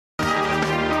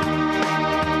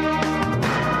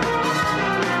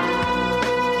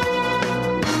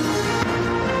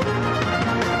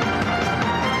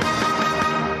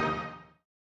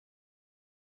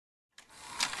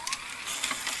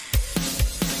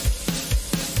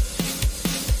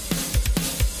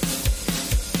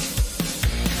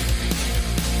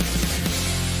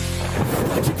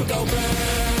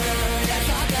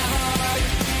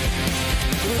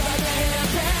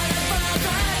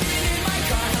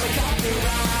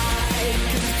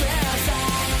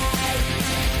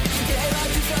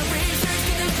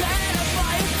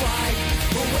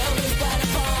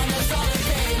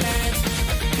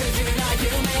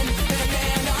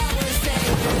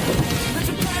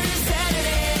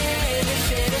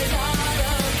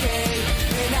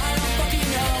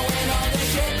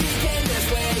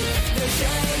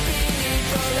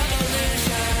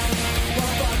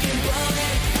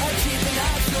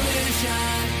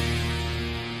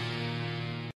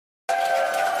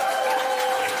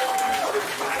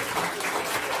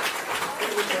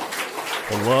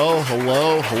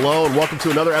Hello, and welcome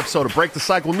to another episode of Break the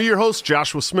Cycle. Me, your host,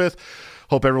 Joshua Smith.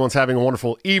 Hope everyone's having a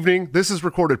wonderful evening. This is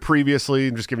recorded previously.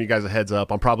 I'm just giving you guys a heads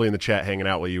up. I'm probably in the chat hanging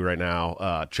out with you right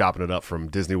now, chopping it up from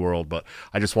Disney World, but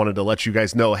I just wanted to let you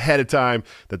guys know ahead of time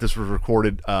that this was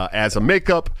recorded as a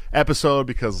makeup episode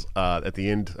because at the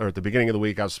end or at the beginning of the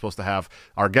week, I was supposed to have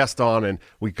our guest on, and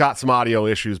we got some audio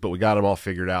issues, but we got them all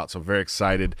figured out. So I'm very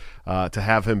excited to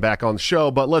have him back on the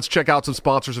show. But let's check out some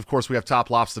sponsors. Of course, we have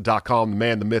TopLobster.com, the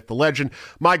man, the myth, the legend,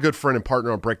 my good friend and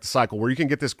partner on Break the Cycle, where you can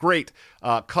get this great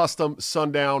custom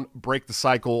Sundown Break the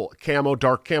Cycle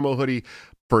dark camo hoodie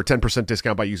for a 10%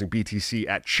 discount by using BTC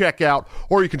at checkout,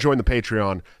 or you can join the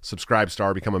Patreon, subscribe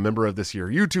star, become a member of this here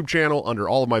YouTube channel under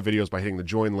all of my videos by hitting the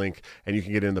join link, and you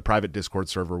can get in the private Discord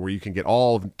server where you can get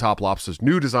all of Top Lobster's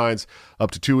new designs up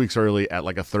to 2 weeks early at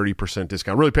like a 30%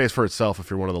 discount. Really pays for itself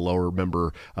if you're one of the lower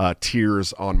member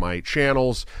tiers on my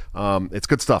channels. It's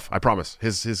good stuff, I promise.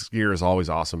 His gear is always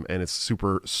awesome, and it's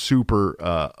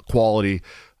super quality.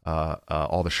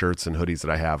 All the shirts and hoodies that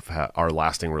I have are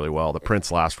lasting really well. The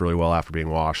prints last really well after being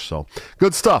washed, so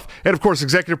good stuff. And of course,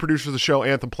 executive producers of the show,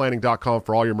 AnthemPlanning.com,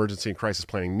 for all your emergency and crisis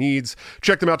planning needs.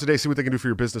 Check them out today, see what they can do for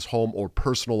your business, home, or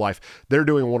personal life. They're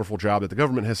doing a wonderful job that the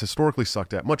government has historically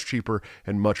sucked at, much cheaper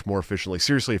and much more efficiently.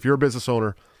 Seriously, if you're a business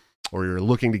owner or you're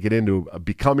looking to get into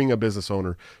becoming a business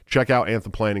owner, check out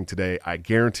Anthem Planning today. I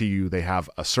guarantee you they have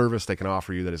a service they can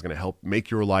offer you that is going to help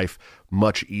make your life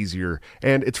much easier.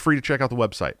 And it's free to check out the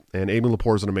website. And Amy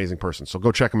Lepore is an amazing person, so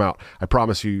go check him out. I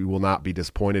promise you will not be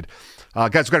disappointed.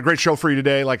 Guys, we've got a great show for you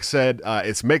today. Like I said,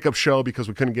 it's a makeup show because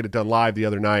we couldn't get it done live the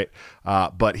other night.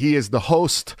 But he is the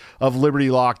host of Liberty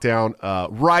Lockdown,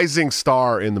 rising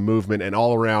star in the movement, and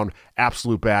all around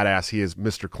absolute badass. He is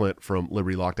Mr. Clint from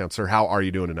Liberty Lockdown. Sir, how are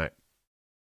you doing tonight?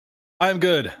 I'm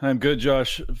good,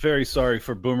 Josh. Very sorry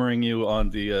for boomering you on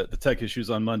the tech issues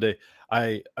on Monday.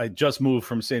 I just moved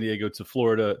from San Diego to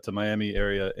Florida to Miami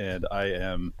area, and I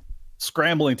am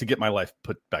scrambling to get my life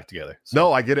put back together. So.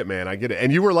 No, I get it, man. I get it.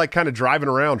 And you were like kind of driving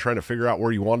around trying to figure out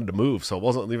where you wanted to move. So it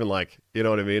wasn't even like, you know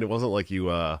what I mean? It wasn't like you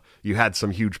had some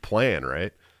huge plan,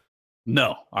 right?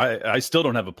 No, I still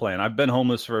don't have a plan. I've been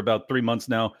homeless for about 3 months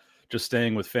now, just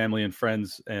staying with family and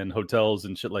friends and hotels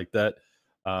and shit like that.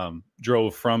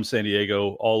 Drove from San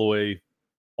Diego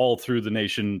all through the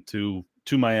nation to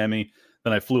Miami.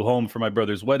 Then I flew home for my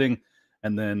brother's wedding,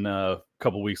 and then a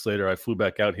couple weeks later I flew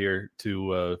back out here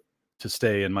to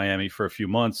stay in Miami for a few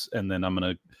months. And then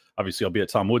I'll be at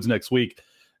Tom Woods next week,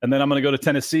 and then I'm gonna go to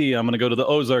Tennessee. I'm gonna go to the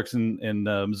Ozarks in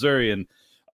Missouri, and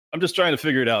I'm just trying to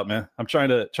figure it out, man. I'm trying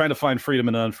to find freedom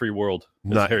in an unfree world,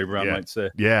 as Harry Brown might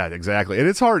say. Yeah, exactly. And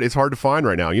it's hard to find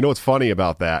right now. You know what's funny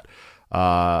about that?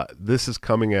 This is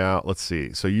coming out. Let's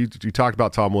see. So you talked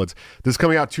about Tom Woods. This is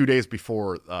coming out 2 days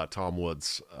before Tom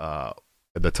Woods,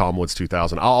 the Tom Woods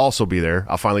 2000. I'll also be there.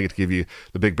 I'll finally get to give you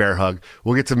the big bear hug.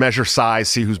 We'll get to measure size,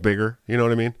 see who's bigger. You know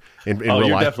what I mean? In real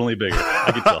you're life. Definitely bigger.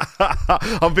 I can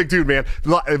tell. I'm a big dude, man. A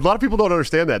lot of people don't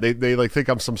understand that. They like think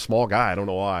I'm some small guy. I don't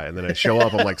know why. And then I show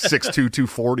up, I'm like 6'2",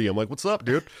 240. I'm like, what's up,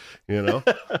 dude? You know?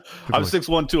 I'm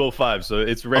 6'1", 205. So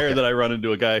it's rare that I run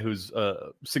into a guy who's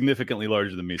significantly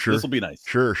larger than me. So this will be nice.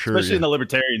 Sure. Especially in the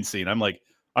libertarian scene. I'm like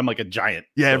a giant.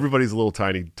 Yeah, so. Everybody's a little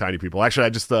tiny people. Actually, I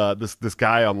just this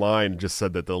guy online just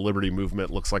said that the Liberty movement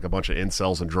looks like a bunch of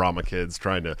incels and drama kids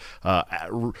trying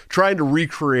to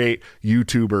recreate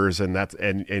YouTubers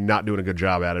and not doing a good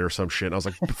job at it or some shit. And I was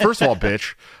like, first of all,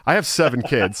 bitch, I have 7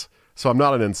 kids, so I'm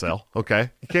not an incel. Okay,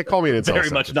 you can't call me an incel. Very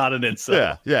much not an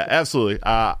incel. Yeah, absolutely.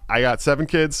 I got 7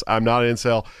 kids. I'm not an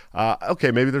incel.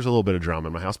 Okay, maybe there's a little bit of drama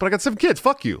in my house, but I got 7 kids.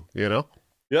 Fuck you. You know.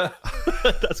 Yeah,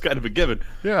 that's kind of a given.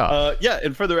 Yeah.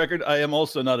 And for the record, I am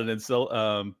also not an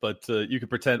incel, but you can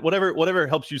pretend whatever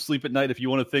helps you sleep at night. If you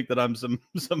want to think that I'm some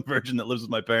virgin that lives with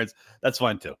my parents, that's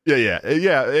fine too. Yeah.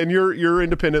 And you're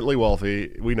independently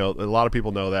wealthy. We know a lot of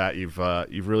people know that you've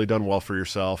really done well for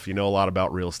yourself. You know a lot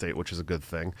about real estate, which is a good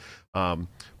thing.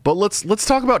 But let's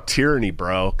talk about tyranny,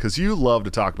 bro, because you love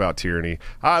to talk about tyranny.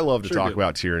 I love to talk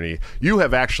about tyranny. You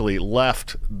have actually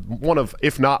left one of,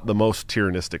 if not the most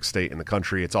tyrannistic state in the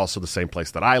country. It's also the same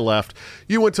place that I left.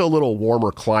 You went to a little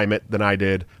warmer climate than I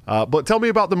did. But tell me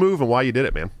about the move and why you did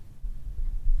it, man.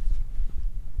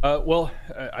 Well,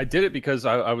 I did it because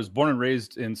I was born and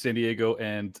raised in San Diego,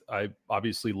 and I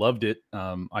obviously loved it.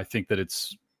 I think that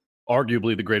it's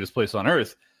arguably the greatest place on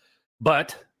earth,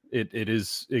 but it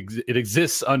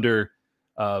exists under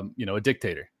a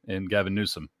dictator in Gavin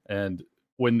Newsom. And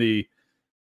when the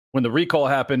recall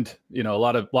happened, a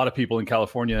lot of people in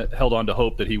California held on to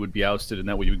hope that he would be ousted and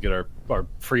that we would get our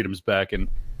freedoms back. And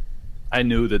I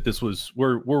knew that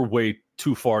we're way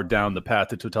too far down the path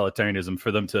to totalitarianism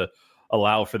for them to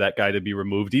allow for that guy to be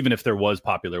removed, even if there was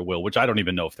popular will, which I don't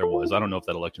even know if there was. I don't know if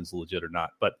that election's legit or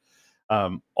not. But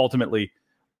ultimately,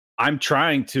 I'm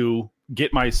trying to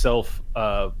get myself,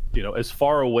 as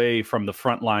far away from the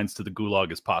front lines to the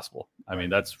gulag as possible. I mean,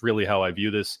 that's really how I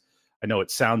view this. I know it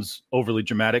sounds overly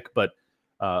dramatic, but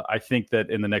I think that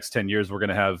in the next 10 years, we're going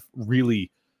to have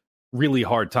really, really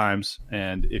hard times.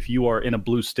 And if you are in a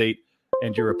blue state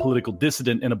and you're a political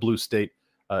dissident in a blue state,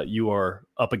 you are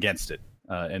up against it.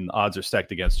 And the odds are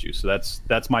stacked against you. So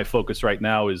that's my focus right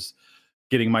now, is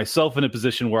getting myself in a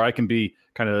position where I can be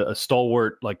kind of a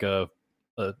stalwart, like a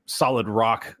solid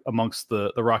rock amongst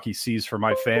the rocky seas for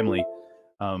my family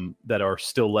that are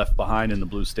still left behind in the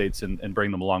blue states, and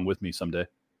bring them along with me someday.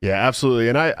 Yeah, absolutely.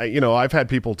 And I've had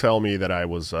people tell me that I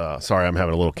was sorry, I'm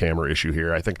having a little camera issue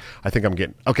here. I think I'm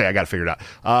getting okay. I got to figure it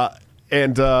out.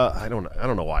 And I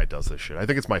don't know why it does this shit. I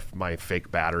think it's my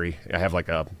fake battery. I have like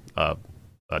a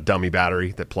dummy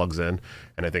battery that plugs in,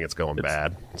 and I think it's going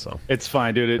bad. So it's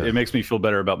fine, dude. It makes me feel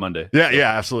better about Monday. Yeah,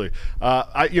 absolutely.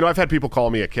 I've had people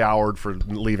call me a coward for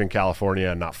leaving California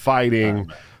and not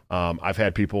fighting. I've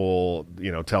had people,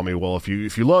 tell me, well, if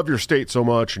you love your state so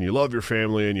much and you love your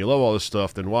family and you love all this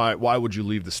stuff, then why would you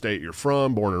leave the state you're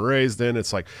from, born and raised in?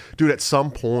 It's like, dude, at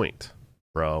some point,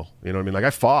 bro, you know what I mean? Like I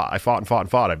fought.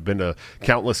 I've been to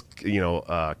countless,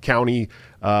 county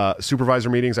supervisor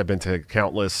meetings. I've been to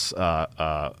countless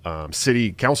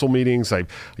city council meetings.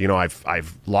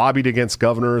 I've lobbied against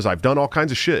governors. I've done all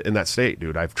kinds of shit in that state,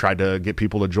 dude. I've tried to get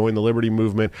people to join the liberty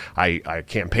movement. I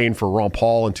campaigned for Ron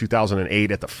Paul in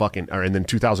 2008 and then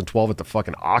 2012 at the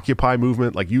fucking Occupy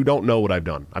movement. Like, you don't know what I've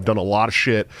done. I've done a lot of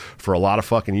shit for a lot of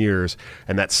fucking years,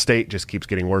 and that state just keeps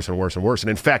getting worse and worse and worse. And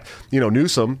in fact,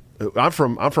 Newsom, I'm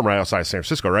from right outside of San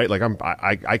Francisco, right? Like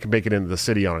I can make it into the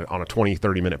city on a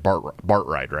 20-30 minute BART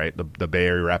ride, right? The Bay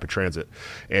Area Rapid Transit.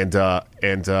 And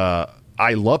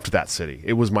I loved that city.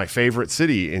 It was my favorite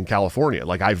city in California.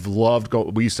 Like,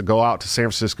 we used to go out to San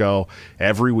Francisco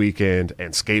every weekend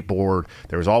and skateboard.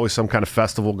 There was always some kind of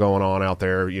festival going on out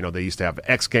there. They used to have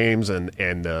X Games and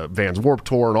Vans Warped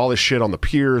Tour and all this shit on the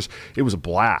piers. It was a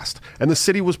blast. And the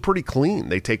city was pretty clean.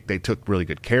 They took really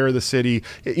good care of the city.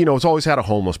 It's always had a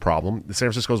homeless problem.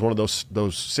 San Francisco is one of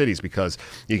those cities because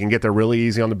you can get there really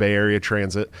easy on the Bay Area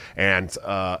Transit, and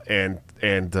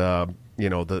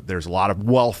there's a lot of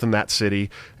wealth in that city,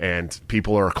 and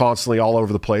people are constantly all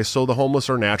over the place. So the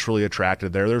homeless are naturally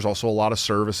attracted there. There's also a lot of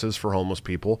services for homeless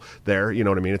people there. You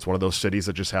know what I mean? It's one of those cities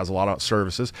that just has a lot of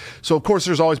services. So of course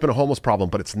there's always been a homeless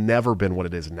problem, but it's never been what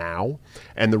it is now.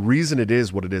 And the reason it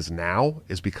is what it is now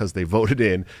is because they voted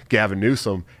in Gavin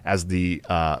Newsom as the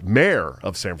mayor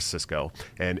of San Francisco.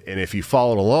 And if you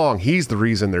followed along, he's the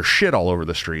reason there's shit all over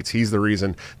the streets. He's the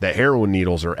reason that heroin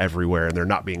needles are everywhere and they're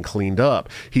not being cleaned up.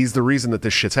 He's the reason that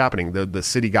this shit's happening. The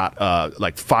city got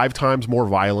like 5 times more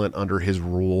violent under his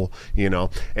rule,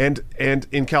 and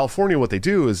in California, what they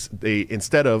do is they,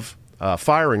 instead of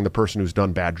firing the person who's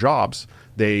done bad jobs,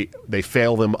 they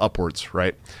fail them upwards,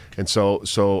 right? And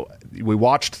so we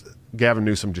watched Gavin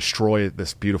Newsom destroy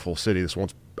this beautiful city, this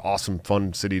once awesome,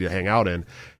 fun city to hang out in.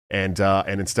 And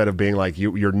instead of being like,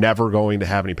 you're never going to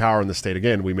have any power in the state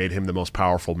again, we made him the most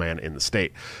powerful man in the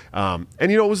state. And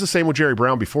it was the same with Jerry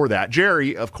Brown before that.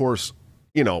 Jerry, of course,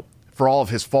 for all of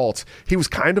his faults, he was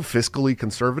kind of fiscally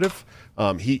conservative.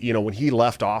 When he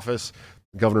left office,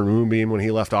 Governor Moonbeam, when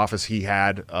he left office, he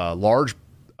had a large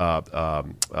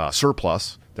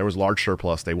surplus. There was large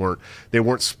surplus. They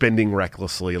weren't spending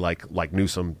recklessly like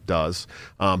Newsom does.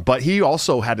 But he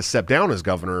also had to step down as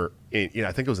governor. I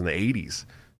think it was in the 80s.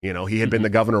 He had been the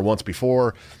governor once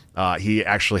before. He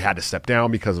actually had to step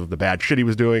down because of the bad shit he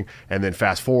was doing. And then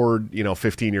fast forward,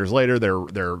 15 years later,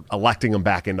 they're electing him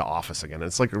back into office again. And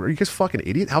it's like, are you guys fucking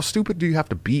idiot? How stupid do you have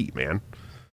to be, man?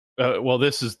 Well,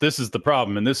 this is the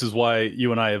problem, and this is why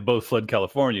you and I have both fled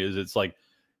California. Is it's like,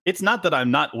 it's not that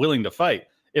I'm not willing to fight.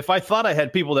 If I thought I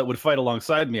had people that would fight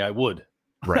alongside me, I would.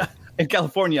 Right. In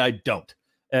California, I don't.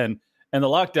 And the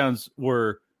lockdowns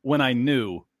were when I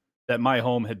knew that my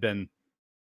home had been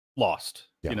lost.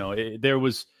 Yeah.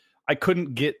 I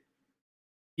couldn't get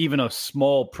even a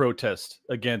small protest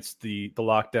against the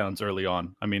lockdowns early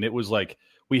on. I mean, it was like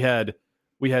I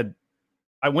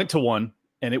went to one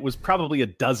and it was probably a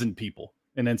dozen people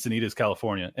in Encinitas,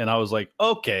 California. And I was like,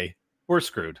 okay, we're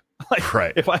screwed. Like,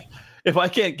 right. If I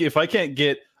can't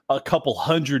get a couple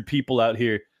hundred people out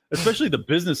here, especially the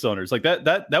business owners, like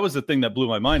that was the thing that blew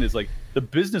my mind, is like the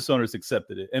business owners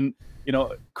accepted it. And,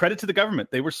 credit to the government.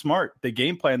 They were smart. They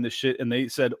game planned this shit and they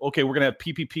said, okay, we're going to have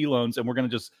PPP loans and we're going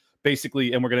to just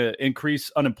and we're going to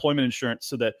increase unemployment insurance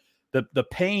so that the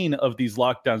pain of these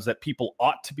lockdowns that people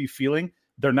ought to be feeling,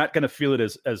 they're not going to feel it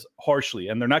as harshly,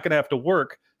 and they're not going to have to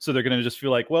work. So they're going to just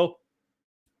feel like, well,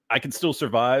 I can still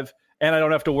survive and I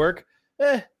don't have to work.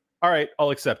 All right,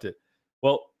 I'll accept it.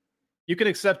 Well, you can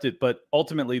accept it, but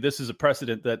ultimately this is a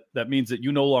precedent that means that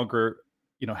you no longer,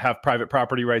 have private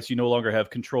property rights. You no longer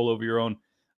have control over your own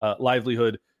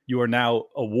livelihood. You are now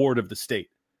a ward of the state.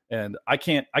 And I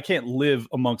can't live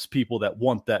amongst people that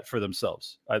want that for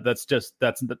themselves.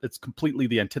 It's completely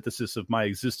the antithesis of my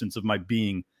existence, of my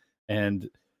being. And,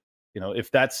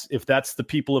 if that's the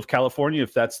people of California,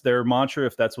 if that's their mantra,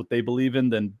 if that's what they believe in,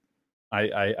 then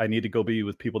I need to go be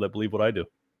with people that believe what I do.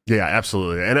 Yeah,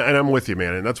 absolutely. And I'm with you,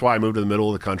 man. And that's why I moved to the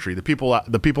middle of the country. The people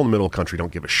in the middle of the country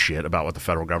don't give a shit about what the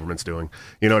federal government's doing.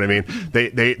 You know what I mean?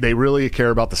 They really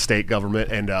care about the state government.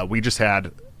 And we just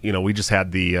had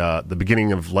the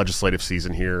beginning of legislative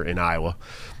season here in Iowa.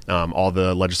 All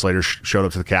the legislators showed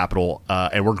up to the Capitol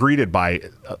and were greeted by,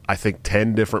 I think,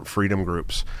 10 different freedom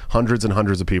groups. Hundreds and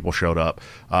hundreds of people showed up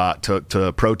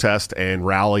to protest and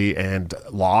rally and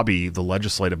lobby the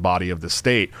legislative body of the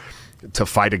state to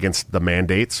fight against the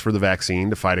mandates for the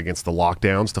vaccine, to fight against the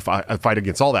lockdowns, to fight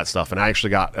against all that stuff. And I actually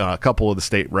got a couple of the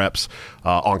state reps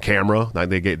on camera.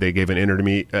 They gave an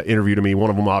interview to me.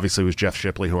 One of them obviously was Jeff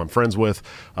Shipley, who I'm friends with.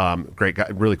 Great guy,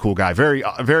 really cool guy, very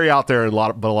very out there, and a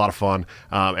lot of fun.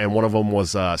 And one of them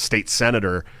was state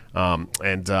senator.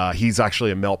 And he's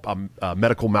actually a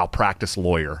medical malpractice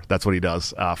lawyer. That's what he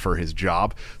does for his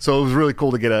job. So it was really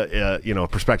cool to get a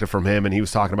perspective from him. And he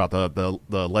was talking about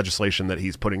the legislation that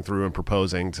he's putting through and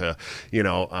proposing to,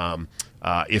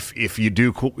 if you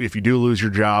do lose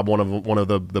your job, one of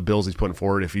the bills he's putting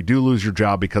forward, if you do lose your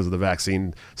job because of the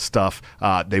vaccine stuff,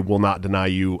 they will not deny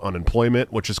you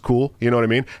unemployment, which is cool. You know what I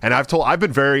mean? And I've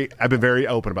been very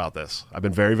open about this. I've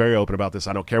been very, very open about this.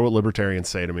 I don't care what libertarians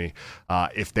say to me.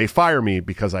 If they fire me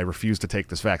because I refuse to take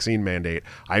this vaccine mandate,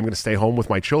 I'm going to stay home with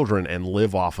my children and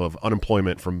live off of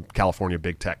unemployment from California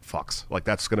big tech fucks. Like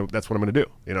that's what I'm going to do.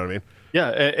 You know what I mean? Yeah.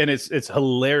 And it's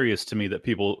hilarious to me that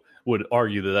people would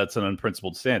argue that that's an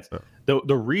unprincipled stance.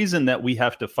 The reason that we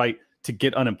have to fight to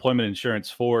get unemployment insurance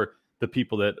for the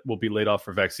people that will be laid off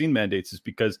for vaccine mandates is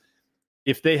because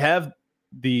if they have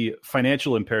the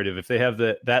financial imperative, if they have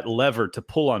that lever to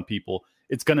pull on people,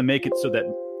 it's going to make it so that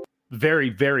very,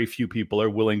 very few people are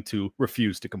willing to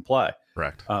refuse to comply.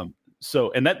 Correct.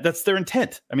 So, and that's their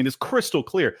intent. I mean, it's crystal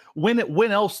clear.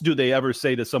 When else do they ever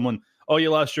say to someone, "Oh, you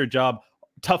lost your job.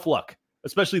 Tough luck."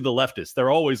 Especially the leftists.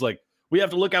 They're always like, we have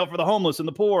to look out for the homeless and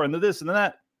the poor and the this and the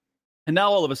that. And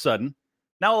now all of a sudden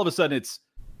it's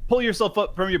pull yourself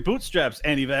up from your bootstraps,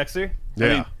 anti-vaxxer.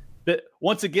 Yeah. I mean,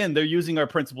 once again, they're using our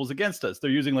principles against us.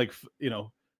 They're using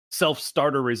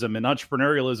self-starterism and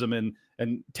entrepreneurialism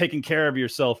and taking care of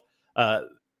yourself.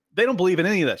 They don't believe in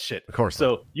any of that shit. Of course.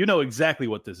 So you know exactly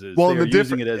what this is. Well, they're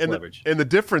using it as leverage. And the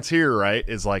difference here, right,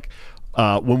 is like,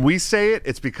 when we say it,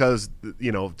 it's because,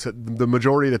 the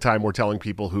majority of the time we're telling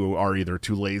people who are either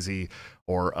too lazy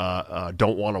or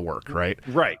don't want to work, right?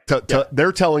 Right.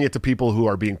 They're telling it to people who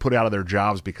are being put out of their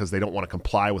jobs because they don't want to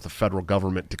comply with a federal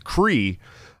government decree,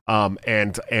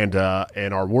 and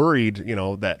are worried,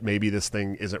 that maybe this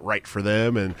thing isn't right for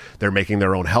them, and they're making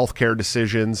their own healthcare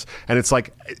decisions. And it's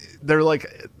like they're like,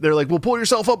 well, pull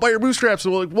yourself up by your bootstraps.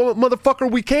 And we're like, well, motherfucker,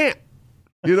 we can't.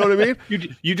 You know what I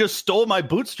mean? You just stole my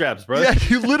bootstraps, bro. Yeah,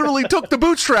 you literally took the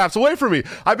bootstraps away from me.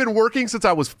 I've been working since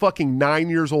I was fucking 9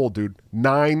 years old, dude.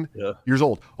 9 years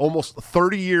old. Almost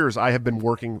 30 years I have been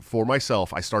working for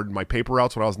myself. I started my paper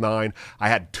routes when I was 9. I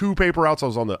had 2 paper routes. I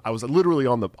was literally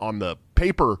on the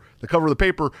paper, the cover of the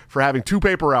paper, for having 2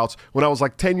 paper routes when I was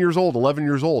like 10 years old, 11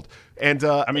 years old. And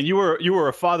I mean, you were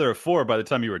a father of 4 by the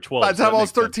time you were 12. By the time I was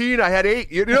 13, I had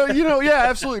 8. Yeah,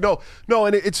 absolutely. No,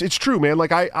 and it's true, man.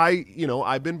 Like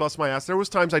I've been busting my ass. There was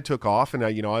times I took off, and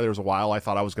there was a while I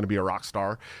thought I was going to be a rock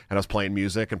star, and I was playing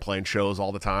music and playing shows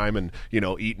all the time, and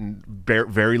eating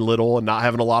very little and not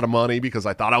having a lot of money because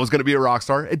I thought I was going to be a rock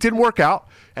star. It didn't work out,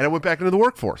 and I went back into the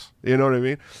workforce. You know what I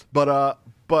mean? But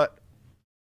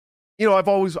I've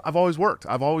always worked.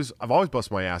 I've always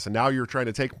busted my ass, and now you're trying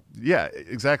to take,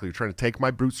 exactly. You're trying to take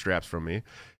my bootstraps from me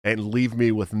and leave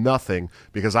me with nothing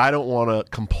because I don't want to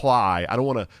comply. I don't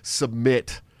want to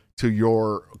submit to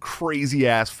your crazy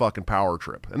ass fucking power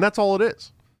trip, and that's all it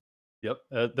is. Yep,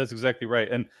 that's exactly right.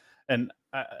 And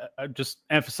I just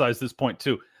emphasize this point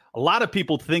too. A lot of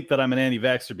people think that I'm an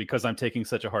anti-vaxxer because I'm taking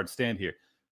such a hard stand here.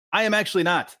 I am actually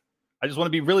not. I just want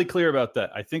to be really clear about that.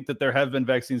 I think that there have been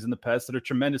vaccines in the past that are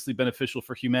tremendously beneficial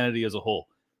for humanity as a whole.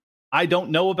 I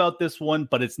don't know about this one,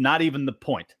 but it's not even the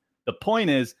point. The point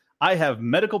is I have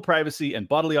medical privacy and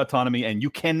bodily autonomy, and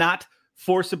you cannot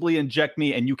forcibly inject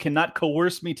me, and you cannot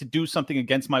coerce me to do something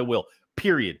against my will,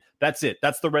 period. That's it.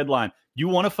 That's the red line. You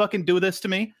want to fucking do this to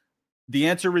me? The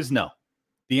answer is no.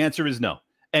 The answer is no.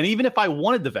 And even if I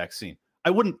wanted the vaccine, I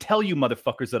wouldn't tell you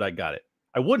motherfuckers that I got it.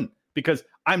 I wouldn't. Because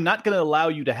I'm not going to allow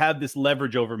you to have this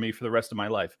leverage over me for the rest of my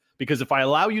life. Because if I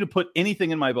allow you to put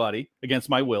anything in my body against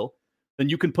my will, then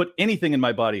you can put anything in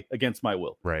my body against my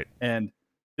will. Right. And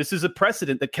this is a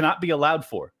precedent that cannot be allowed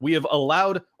for. We have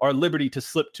allowed our liberty to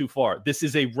slip too far. This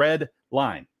is a red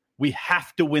line. We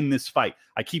have to win this fight.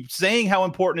 I keep saying how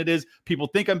important it is. People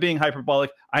think I'm being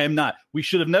hyperbolic. I am not. We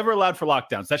should have never allowed for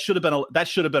lockdowns. That should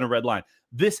have been a red line.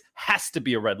 This has to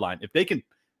be a red line. If they can...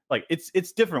 Like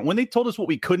it's different. When they told us what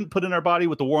we couldn't put in our body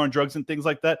with the war on drugs and things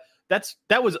like that,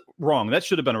 that was wrong. That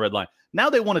should have been a red line. Now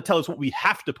they want to tell us what we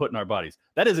have to put in our bodies.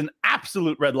 That is an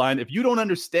absolute red line. If you don't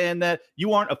understand that,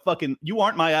 you aren't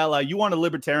my ally. You aren't a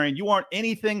libertarian. You aren't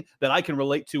anything that I can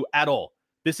relate to at all.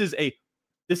 This is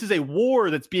a war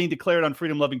that's being declared on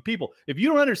freedom-loving people. If you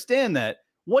don't understand that,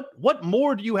 what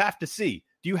more do you have to see?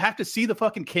 Do you have to see the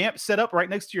fucking camp set up right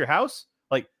next to your house?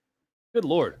 Like, good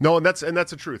Lord. No, and that's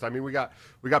the truth. I mean, we got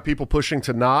people pushing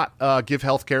to not give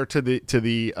health care to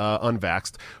the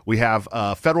unvaxxed. We have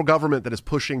federal government that is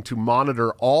pushing to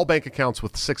monitor all bank accounts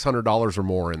with $600 or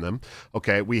more in them.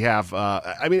 Okay, we have.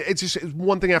 I mean, it's just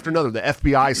one thing after another. The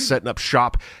FBI is setting up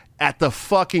shop at the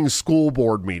fucking school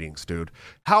board meetings, dude.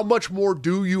 How much more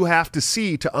do you have to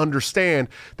see to understand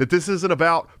that this isn't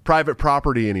about private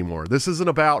property anymore? This isn't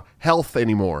about health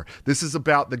anymore. This is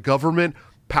about the government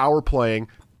power playing.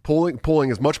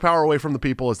 Pulling as much power away from the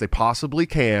people as they possibly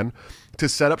can to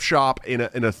set up shop in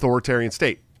an authoritarian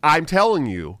state. I'm telling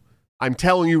you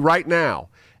right now,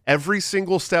 every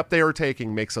single step they are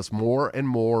taking makes us more and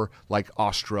more like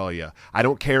Australia. I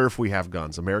don't care if we have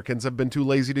guns. Americans have been too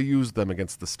lazy to use them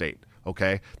against the state.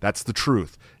 Okay? That's the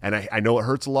truth. And I know it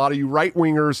hurts a lot of you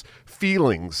right-wingers'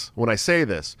 feelings when I say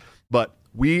this, but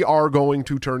we are going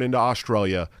to turn into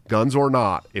Australia, guns or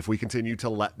not, if we continue to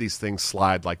let these things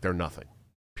slide like they're nothing.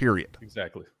 Period.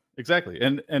 Exactly.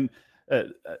 And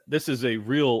this is a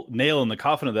real nail in the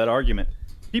coffin of that argument.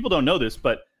 People don't know this,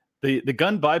 but the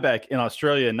gun buyback in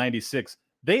Australia in 96,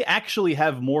 they actually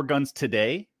have more guns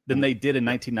today than they did in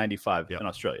 1995 in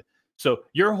Australia. So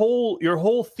your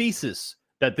whole thesis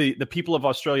that the people of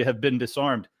Australia have been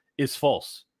disarmed is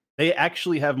false. They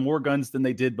actually have more guns than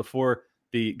they did before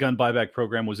the gun buyback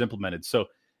program was implemented. So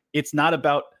it's not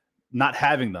about not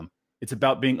having them. It's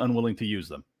about being unwilling to use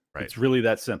them. Right. It's really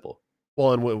that simple.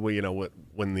 Well, and when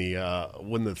the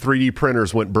 3D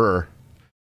printers went burr,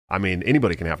 I mean,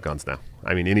 anybody can have guns now.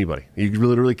 I mean, anybody. You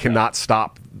literally cannot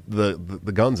stop the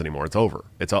guns anymore. It's over.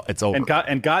 It's over.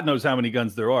 And God knows how many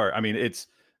guns there are. I mean, it's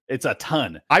a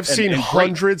ton. I've seen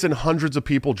hundreds and hundreds of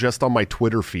people just on my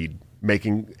Twitter feed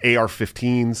making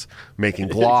AR-15s, making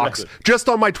Glocks, just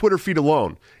on my Twitter feed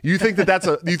alone. You think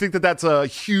that's a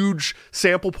huge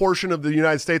sample portion of the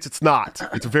United States? It's not.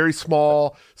 It's a very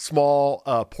small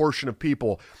portion of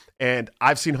people, and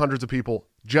I've seen hundreds of people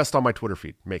just on my Twitter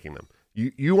feed making them.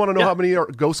 You want to know how many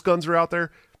ghost guns are out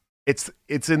there? It's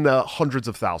in the hundreds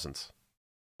of thousands.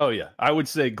 Oh yeah, I would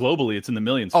say globally it's in the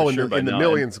millions. In the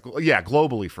millions. Yeah,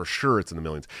 globally for sure it's in the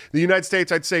millions. The United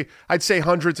States, I'd say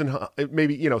hundreds and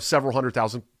maybe several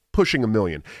 100,000, pushing a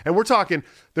million. And we're talking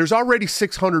there's already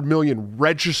 600 million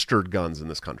registered guns in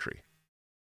this country.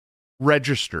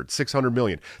 Registered 600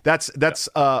 million. That's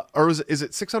or is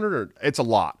it 600 or it's a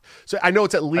lot. So I know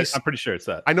it's at least. I'm pretty sure it's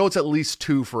that. I know it's at least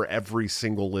 2 for every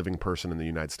single living person in the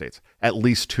United States. At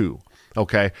least 2.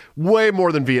 Okay, way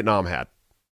more than Vietnam had.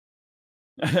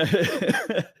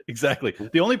 Exactly.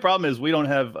 The only problem is we don't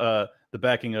have the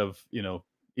backing of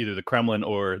either the Kremlin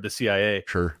or the CIA.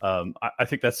 Sure. I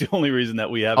think that's the only reason that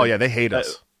we have. Oh yeah, they hate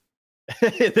us.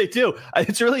 They do.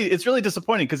 It's really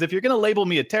disappointing because if you're going to label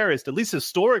me a terrorist, at least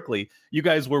historically, you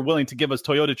guys were willing to give us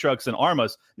Toyota trucks and arm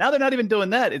us. Now they're not even doing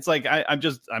that. It's like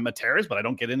I'm a terrorist, but I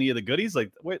don't get any of the goodies.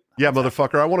 Like, wait, yeah,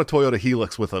 motherfucker, I want a Toyota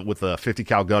Helix with a 50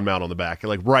 cal gun mount on the back.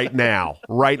 Like right now,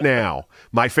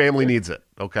 my family needs it.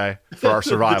 Okay, for our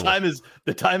survival.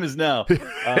 the time is now.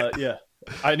 Yeah,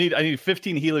 I need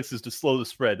 15 Helixes to slow the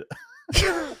spread.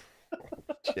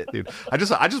 Shit, dude. I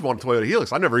just want a Toyota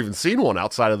Helix. I've never even seen one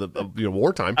outside of the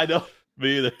wartime. I know,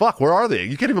 me either. Fuck, where are they?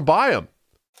 You can't even buy them.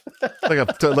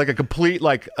 Like a complete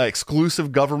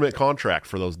exclusive government contract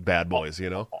for those bad boys.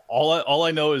 You know. All I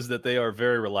know is that they are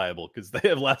very reliable because they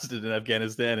have lasted in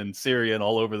Afghanistan and Syria and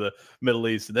all over the Middle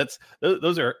East. And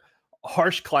those are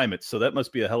harsh climates, so that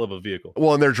must be a hell of a vehicle.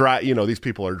 Well, and they're these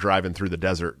people are driving through the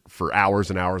desert for hours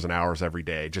and hours and hours every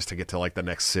day just to get to like the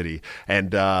next city.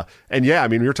 And yeah, I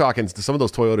mean, you're talking some of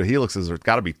those Toyota Helixes are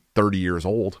got to be 30 years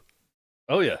old.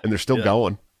 Oh yeah, and they're still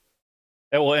going.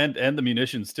 And, well, and the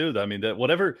munitions too. I mean, that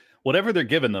whatever they're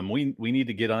giving them, we need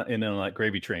to get on that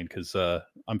gravy train because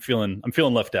I'm feeling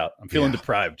left out. I'm feeling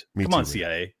deprived. Come on,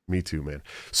 CIA. Me too, man.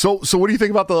 So what do you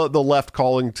think about the left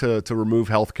calling to remove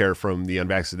healthcare from the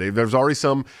unvaccinated? There's already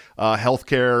some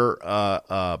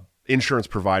healthcare insurance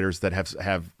providers that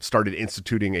have started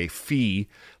instituting a fee,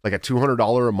 like a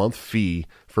 $200 a month fee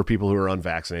for people who are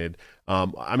unvaccinated.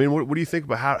 I mean, what do you think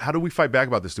about how do we fight back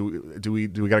about this? Do we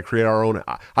got to create our own?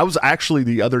 I was actually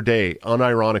the other day,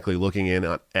 unironically, looking in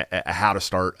at how to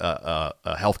start a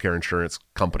healthcare insurance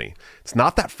company. It's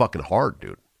not that fucking hard,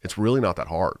 dude. It's really not that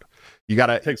hard. You got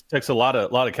to takes a lot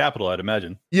of capital, I'd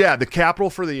imagine. Yeah, the capital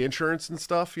for the insurance and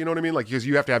stuff. You know what I mean? Like, because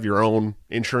you have to have your own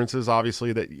insurances,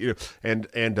 obviously,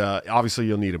 and obviously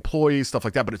you'll need employees, stuff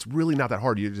like that. But it's really not that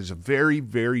hard. There's a very,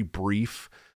 very brief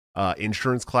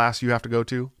insurance class you have to go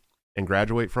to and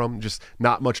graduate from. Just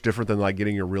not much different than like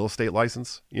getting your real estate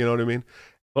license. You know what I mean?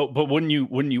 But wouldn't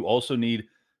you also need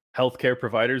healthcare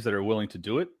providers that are willing to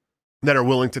do it? That are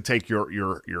willing to take your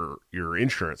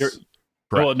insurance.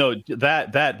 Correct. Well, no,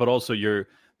 that, but also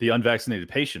the unvaccinated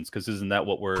patients, because isn't that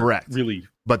what we're correct really?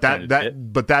 But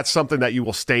that's something that you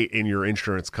will state in your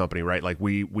insurance company, right? Like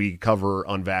we cover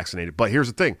unvaccinated. But here's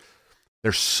the thing: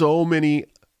 there's so many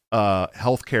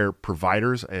healthcare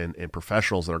providers and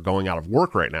professionals that are going out of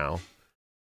work right now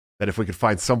that if we could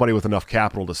find somebody with enough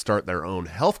capital to start their own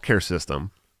healthcare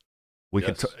system, we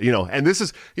could, and this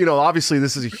is, obviously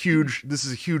this is a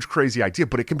huge, crazy idea,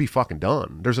 but it can be fucking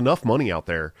done. There's enough money out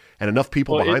there and enough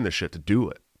people behind this shit to do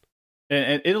it.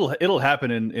 And it'll happen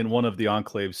in one of the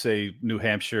enclaves, say New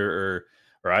Hampshire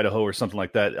or Idaho or something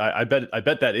like that. I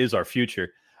bet that is our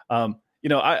future.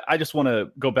 I just want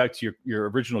to go back to your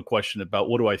original question about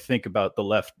what do I think about the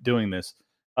left doing this.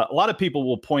 A lot of people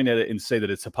will point at it and say that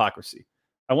it's hypocrisy.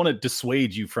 I want to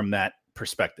dissuade you from that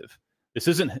perspective. This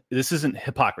isn't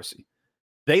hypocrisy.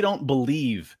 They don't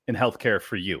believe in healthcare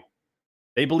for you.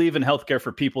 They believe in healthcare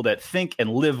for people that think and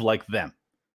live like them.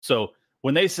 So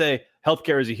when they say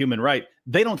healthcare is a human right,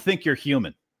 they don't think you're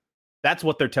human. That's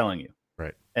what they're telling you.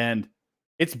 Right. And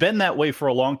it's been that way for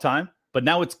a long time, but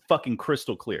now it's fucking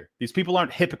crystal clear. These people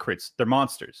aren't hypocrites. They're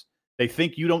monsters. They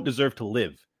think you don't deserve to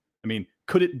live. I mean,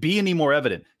 could it be any more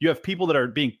evident? You have people that are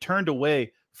being turned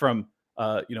away from,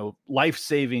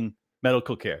 life-saving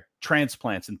medical care,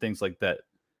 transplants and things like that.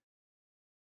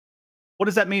 What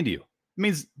does that mean to you? It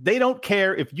means they don't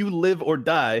care if you live or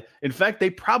die. In fact, they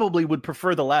probably would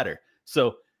prefer the latter.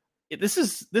 So this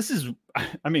is.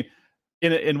 I mean,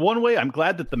 in one way, I'm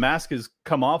glad that the mask has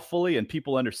come off fully and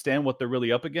people understand what they're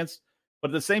really up against. But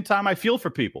at the same time, I feel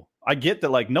for people. I get that,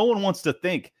 like, no one wants to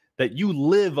think that you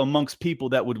live amongst people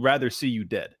that would rather see you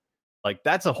dead. Like,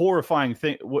 that's a horrifying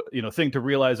thing, thing to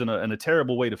realize and a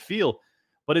terrible way to feel.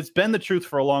 But it's been the truth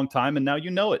for a long time, and now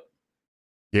you know it.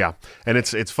 Yeah, and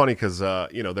it's funny because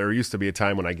there used to be a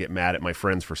time when I get mad at my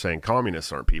friends for saying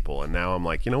communists aren't people, and now I'm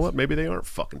like, you know what? Maybe they aren't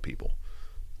fucking people.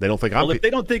 They don't think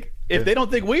if they don't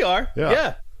think we are,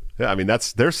 yeah. I mean,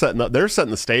 they're setting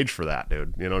the stage for that,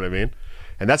 dude. You know what I mean?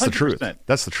 And that's 100%. The truth.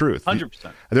 That's the truth.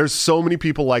 100%. There's so many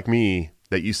people like me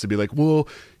that used to be like, well,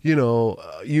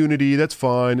 unity, that's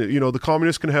fine. The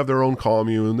communists can have their own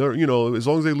commune. They're, as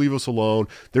long as they leave us alone.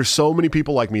 There's so many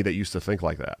people like me that used to think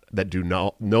like that do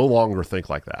no longer think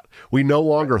like that. We no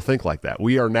longer think like that.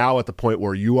 We are now at the point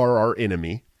where you are our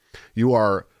enemy. You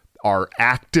are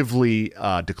actively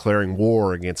declaring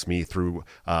war against me through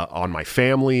on my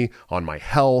family, on my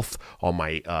health, on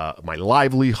my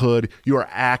livelihood. You are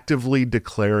actively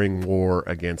declaring war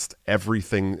against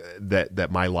everything that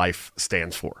my life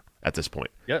stands for at this point.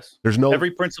 Yes, there's no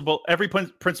every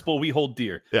principle we hold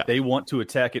dear. Yeah. They want to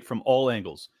attack it from all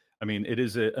angles. I mean, it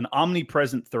is an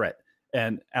omnipresent threat,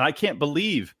 and I can't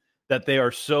believe that they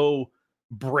are so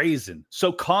brazen,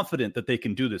 so confident that they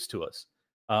can do this to us.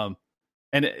 And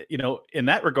in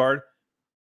that regard,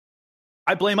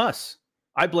 I blame us.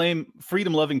 I blame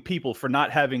freedom-loving people for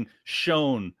not having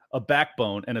shown a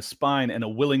backbone and a spine and a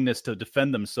willingness to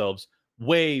defend themselves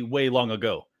way, way long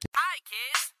ago. Hi,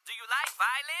 kids. Do you like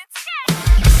violence?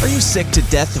 Are you sick to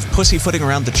death of pussyfooting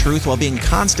around the truth while being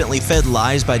constantly fed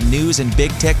lies by news and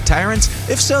big tech tyrants?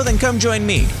 If so, then come join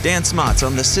me, Dan Smots,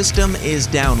 on The System Is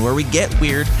Down, where we get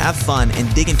weird, have fun,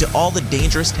 and dig into all the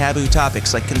dangerous taboo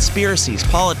topics like conspiracies,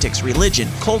 politics, religion,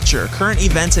 culture, current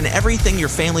events, and everything your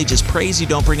family just prays you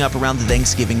don't bring up around the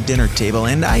Thanksgiving dinner table.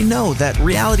 And I know that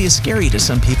reality is scary to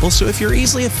some people, so if you're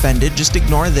easily offended, just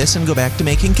ignore this and go back to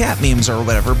making cat memes or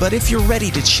whatever. But if you're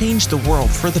ready to change the world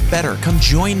for the better, come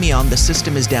join me on The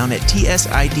System Is Down at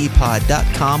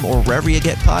tsidpod.com or wherever you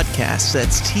get podcasts.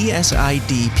 That's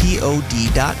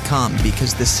tsidpod.com,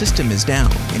 because the system is down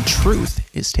and truth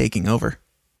is taking over.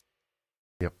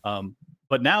 Yep.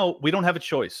 But now we don't have a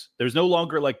choice. There's no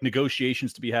longer like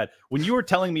negotiations to be had. When you were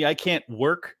telling me I can't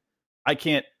work, I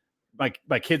can't,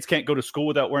 my kids can't go to school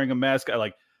without wearing a mask.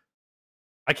 I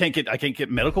can't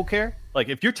get medical care. Like,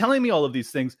 if you're telling me all of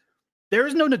these things, there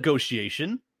is no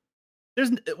negotiation.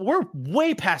 We're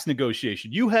way past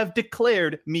negotiation. You have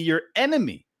declared me your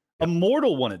enemy, a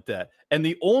mortal one at that. And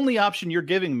the only option you're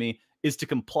giving me is to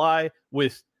comply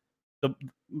with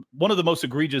one of the most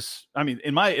egregious, I mean,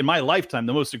 in my lifetime,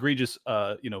 the most egregious,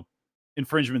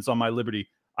 infringements on my liberty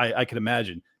I could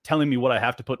imagine, telling me what I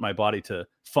have to put in my body to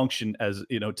function as,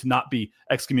 to not be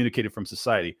excommunicated from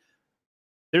society.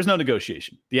 There's no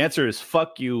negotiation. The answer is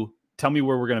fuck you. Tell me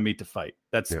where we're going to meet to fight.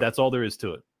 That's all there is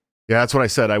to it. Yeah, that's what I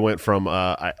said. I went from,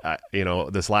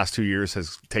 this last 2 years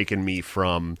has taken me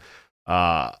from,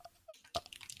 I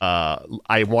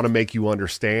want to make you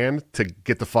understand, to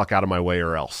get the fuck out of my way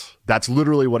or else. That's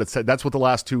literally what it said. That's what the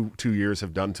last two years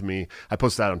have done to me. I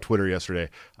posted that on Twitter yesterday.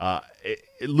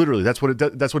 Literally, that's what it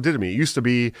did to me. It used to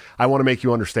be, I want to make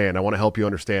you understand. I want to help you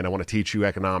understand. I want to teach you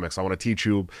economics. I want to teach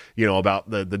you, about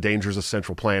the dangers of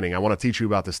central planning. I want to teach you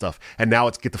about this stuff. And now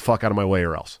it's get the fuck out of my way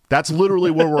or else. That's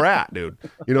literally where we're at, dude.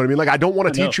 You know what I mean? Like, I don't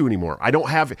want to teach you anymore. I don't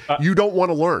have, you don't want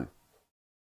to learn.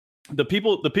 The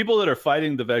people that are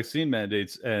fighting the vaccine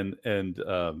mandates and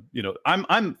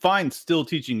I'm fine still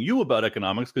teaching you about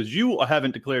economics because you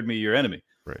haven't declared me your enemy.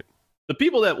 Right. The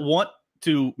people that want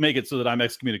to make it so that I'm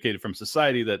excommunicated from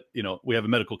society, that we have a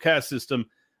medical caste system,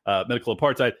 medical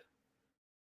apartheid.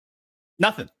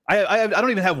 Nothing. I don't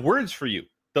even have words for you.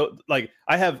 Though, like,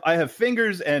 I have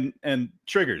fingers and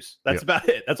triggers. That's about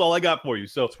it. That's all I got for you.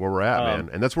 So that's where we're at, man,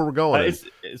 and that's where we're going.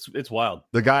 It's wild.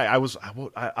 The guy I was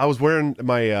wearing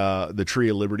my the Tree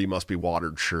of Liberty Must Be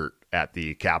Watered shirt at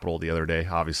the Capitol the other day.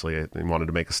 Obviously, I wanted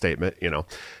to make a statement,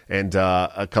 and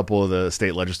a couple of the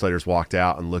state legislators walked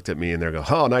out and looked at me, and they're going,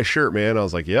 "Oh, nice shirt, man." I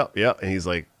was like, "Yep." And he's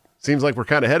like, "Seems like we're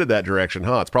kind of headed that direction,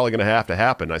 huh? It's probably going to have to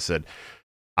happen." I said,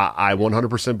 I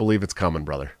 100% believe it's coming,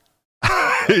 brother.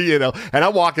 And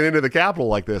I'm walking into the Capitol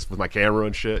like this with my camera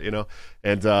and shit,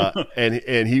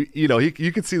 and he,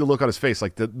 you could see the look on his face.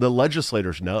 Like the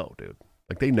legislators know, dude.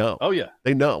 Like, they know. Oh yeah.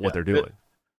 They know what they're doing.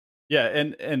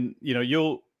 And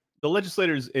the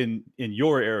legislators in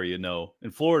your area know.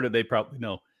 In Florida, they probably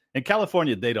know. In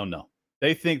California, they don't know.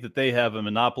 They think that they have a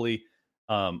monopoly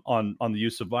on the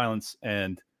use of violence,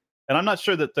 and I'm not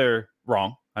sure that they're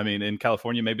wrong. I mean, in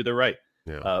California, maybe they're right.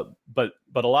 Yeah.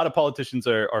 But a lot of politicians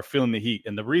are feeling the heat,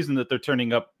 and the reason that they're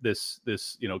turning up this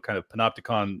kind of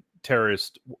panopticon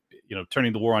terrorist,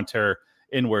 turning the war on terror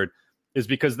inward, is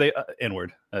because they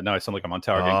inward. Now I sound like I'm on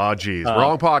Tower Gang. Oh, geez,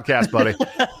 wrong podcast, buddy.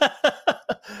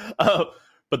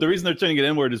 But the reason they're turning it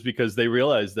inward is because they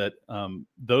realize that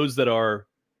those that are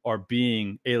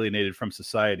being alienated from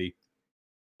society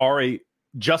are a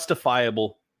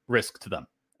justifiable risk to them,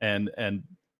 and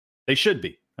they should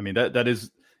be. I mean, that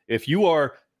is. If you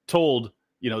are told,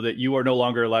 that you are no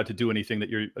longer allowed to do anything that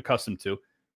you're accustomed to,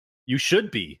 you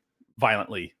should be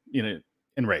violently,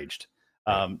 enraged.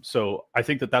 So I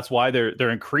think that's why they're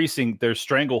increasing their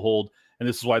stranglehold, and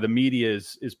this is why the media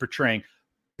is portraying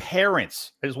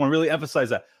parents. I just want to really emphasize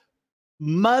that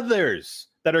mothers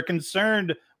that are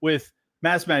concerned with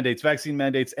mask mandates, vaccine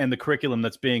mandates, and the curriculum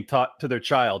that's being taught to their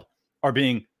child are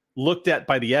being looked at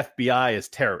by the FBI as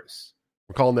terrorists.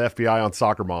 We're calling the FBI on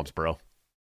soccer moms, bro.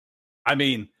 I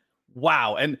mean,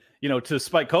 wow. And, to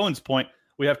Spike Cohen's point,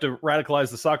 we have to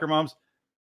radicalize the soccer moms.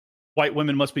 White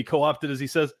women must be co-opted, as he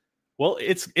says. Well,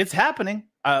 it's happening.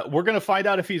 We're going to find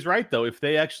out if he's right, though, if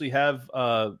they actually have,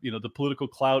 the political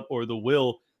clout or the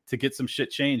will to get some shit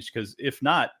changed. Because if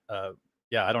not, I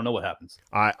don't know what happens.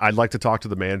 I'd like to talk to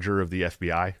the manager of the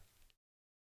FBI.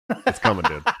 It's coming,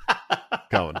 dude.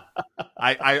 Coming.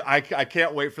 I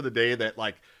can't wait for the day that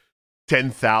like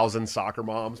 10,000 soccer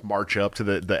moms march up to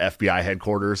the FBI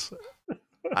headquarters.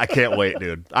 I can't wait,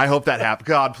 dude. I hope that happens.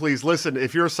 God, please listen.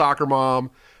 If you're a soccer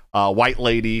mom, white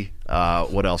lady,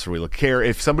 what else are we looking?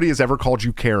 If somebody has ever called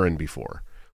you Karen before,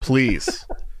 please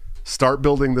start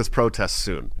building this protest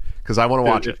soon because I want to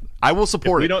watch it. I will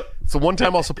support it. It's the one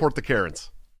time I'll support the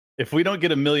Karens. If we don't get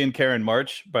 1 million Karen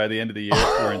March by the end of the year,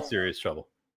 we're in serious trouble.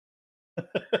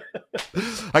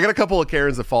 I got a couple of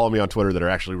Karens that follow me on Twitter that are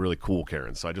actually really cool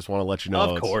Karens. So I just want to let you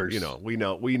know. Of course.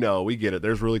 We get it.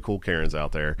 There's really cool Karens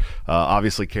out there.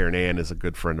 Obviously, Karen Ann is a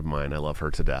good friend of mine. I love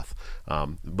her to death.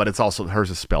 But it's also,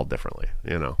 hers is spelled differently,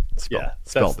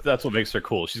 That's what makes her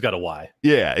cool. She's got a Y.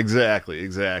 Yeah,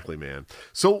 exactly, man.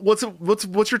 So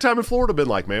what's your time in Florida been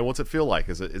like, man? What's it feel like?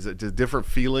 Is it a different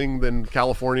feeling than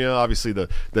California? Obviously, the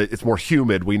it's more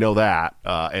humid. We know that,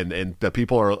 and the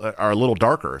people are a little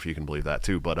darker, if you can believe that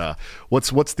too. But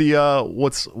what's the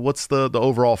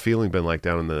overall feeling been like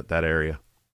down in that area?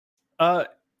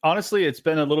 Honestly, it's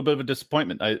been a little bit of a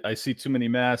disappointment. I see too many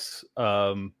masks.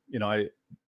 A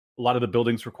lot of the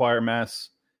buildings require masks.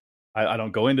 I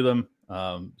don't go into them.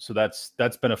 So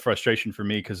that's been a frustration for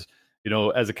me because,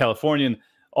 as a Californian,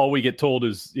 all we get told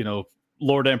is,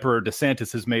 Lord Emperor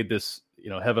DeSantis has made this,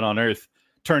 heaven on earth.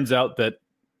 Turns out that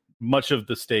much of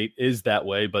the state is that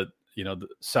way, but, the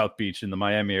South Beach and the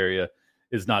Miami area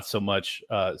is not so much.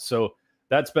 So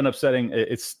that's been upsetting.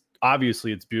 It's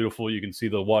beautiful. You can see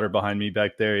the water behind me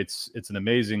back there. It's an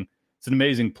amazing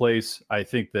place. I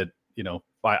think that,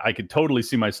 I could totally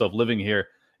see myself living here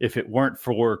if it weren't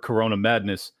for Corona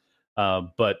madness.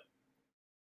 But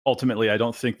ultimately, I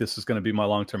don't think this is going to be my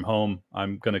long-term home.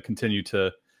 I'm going to continue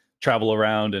to travel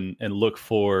around and look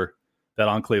for that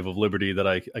enclave of liberty that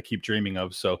I keep dreaming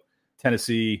of. So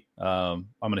Tennessee, I'm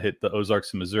going to hit the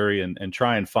Ozarks in Missouri and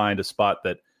try and find a spot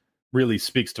that really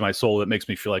speaks to my soul, that makes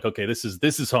me feel like, okay, this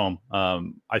is home.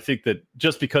 I think that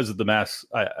just because of the masks,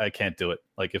 I can't do it.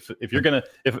 Like if you're gonna,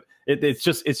 it's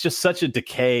just such a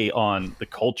decay on the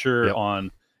culture, yep,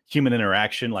 on human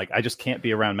interaction. Like I just can't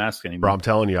be around masks anymore. Bro, I'm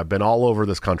telling you, I've been all over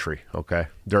this country. Okay,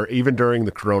 even during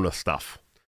the Corona stuff,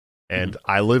 and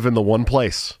I live in the one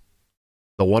place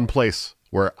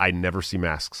where I never see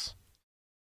masks.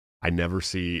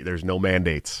 There's no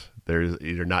mandates.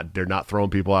 They're not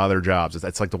throwing people out of their jobs.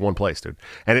 It's like the one place, dude,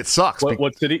 and it sucks.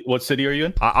 What city are you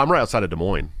in? I'm right outside of Des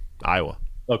Moines, Iowa.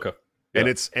 Okay, yeah. And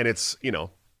it's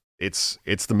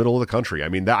it's the middle of the country. I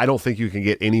mean, I don't think you can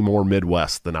get any more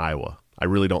Midwest than Iowa. I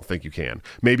really don't think you can.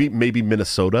 Maybe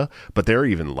Minnesota, but they're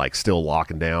even like still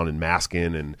locking down and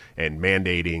masking and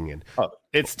mandating and. Oh,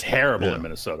 it's terrible in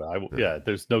Minnesota.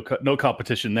 There's no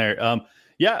competition there.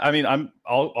 Yeah, I mean,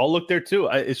 I'll look there too.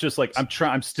 It's just like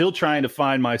I'm still trying to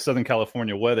find my Southern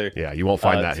California weather. Yeah, you won't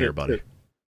find that here, buddy.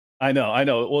 I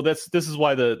know. Well, this is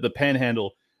why the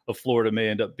panhandle of Florida may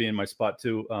end up being my spot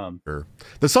too. Sure.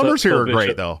 The summers here are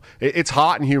great though. It's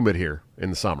hot and humid here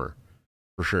in the summer,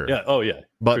 for sure. Yeah. Oh yeah.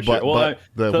 But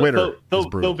the winter is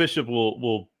brutal. Though Bishop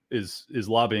is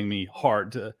lobbying me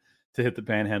hard to hit the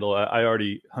panhandle. I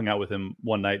already hung out with him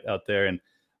one night out there, and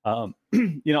I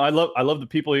love the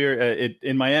people here.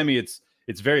 In Miami, it's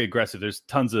very aggressive. There's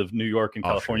tons of New York and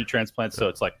California transplants, so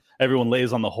it's like everyone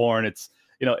lays on the horn. It's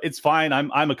it's fine.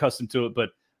 I'm accustomed to it,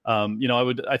 but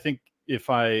I think if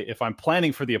I'm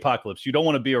planning for the apocalypse, you don't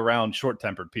want to be around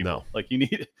short-tempered people. No. Like you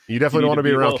definitely don't want to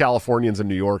be around Californians and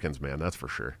New Yorkans, man. That's for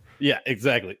sure. Yeah,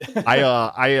 exactly.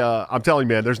 I'm telling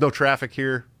you, man. There's no traffic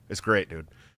here. It's great, dude.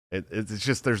 It's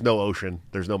just there's no ocean.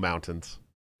 There's no mountains.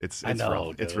 It's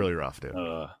rough. It's really rough, dude.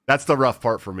 That's the rough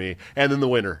part for me. And then the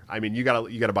winter. I mean, you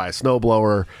gotta buy a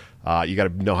snowblower. You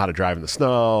gotta know how to drive in the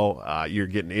snow. You're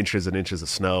getting inches and inches of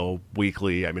snow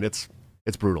weekly. I mean, it's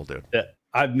brutal, dude. Yeah,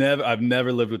 I've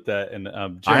never lived with that. And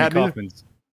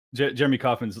Jeremy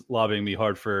Kaufman's lobbying me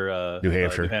hard for New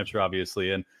Hampshire. New Hampshire,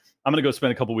 obviously. And I'm gonna go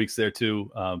spend a couple weeks there too,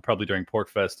 probably during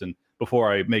PorcFest and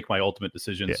before I make my ultimate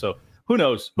decision. Yeah. So who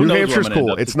knows? New Hampshire's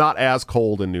cool. It's not as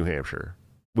cold in New Hampshire.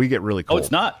 We get really cold. Oh,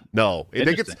 it's not? No.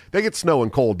 They get snow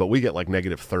and cold, but we get like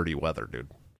 -30 weather, dude.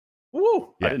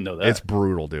 Woo! Yeah, I didn't know that. It's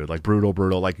brutal, dude. Like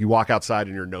brutal. Like you walk outside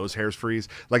and your nose hairs freeze.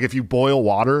 Like if you boil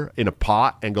water in a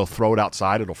pot and go throw it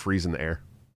outside, it'll freeze in the air.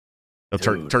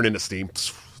 It'll turn into steam.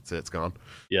 It's gone.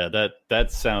 Yeah,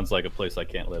 that sounds like a place I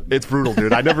can't live in. It's brutal,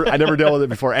 dude. I never dealt with it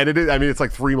before, and it is. I mean, it's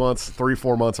like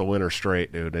 3-4 months of winter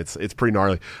straight, dude. It's pretty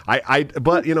gnarly. But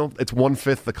it's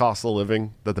 1/5 the cost of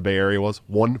living that the Bay Area was.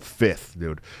 1/5,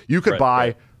 dude. You could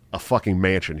buy a fucking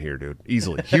mansion here, dude,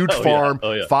 easily. Huge farm,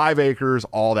 5 acres,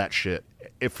 all that shit.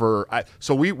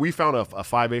 So we found a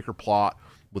 5-acre plot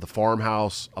with a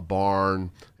farmhouse, a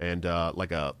barn, and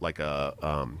like a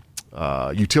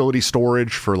utility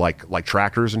storage for like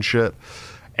tractors and shit.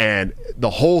 And the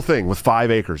whole thing with 5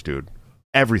 acres, dude.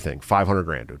 Everything,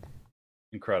 $500,000, dude.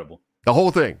 Incredible. The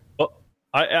whole thing. Well,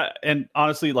 and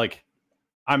honestly, like,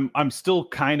 I'm still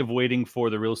kind of waiting for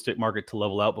the real estate market to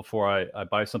level out before I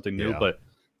buy something new. Yeah. But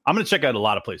I'm gonna check out a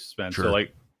lot of places, man. Sure. So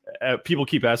like, people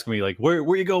keep asking me like,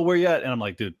 where you go, where you at? And I'm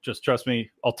like, dude, just trust me.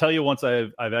 I'll tell you once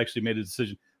I've actually made a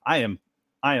decision. I am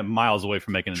miles away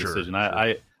from making a decision.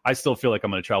 Sure. I still feel like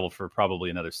I'm going to travel for probably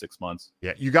another 6 months.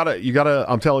 Yeah, you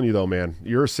gotta. I'm telling you though, man,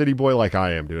 you're a city boy like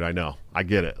I am, dude. I know, I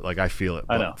get it. Like I feel it.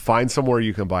 I know. Find somewhere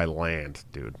you can buy land,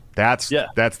 dude. That's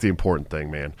the important thing,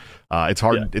 man. It's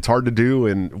hard. Yeah. It's hard to do,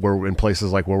 and we're in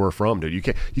places like where we're from, dude. You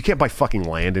can't buy fucking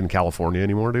land in California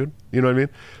anymore, dude. You know what I mean?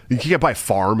 You can't buy a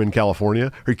farm in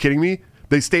California. Are you kidding me?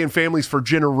 They stay in families for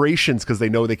generations because they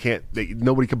know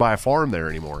nobody can buy a farm there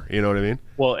anymore. You know what I mean?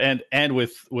 Well, and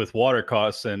with water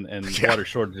costs and water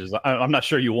shortages, I'm not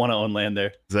sure you want to own land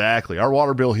there. Exactly. Our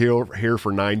water bill here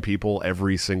for 9 people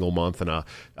every single month in a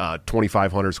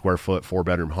 2,500 square foot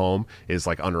 4-bedroom home is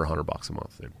like under $100 a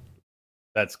month, dude.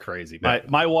 That's crazy. Yeah.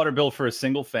 My water bill for a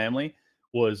single family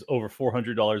was over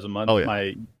 $400 a month. Oh,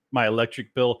 yeah. My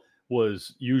electric bill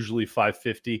was usually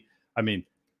 $550. I mean,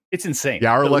 it's insane.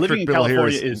 Yeah, our electric bill here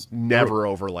California is never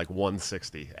over like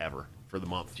 $160 ever for the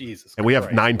month. Jesus. And we have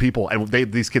Christ. 9 people, and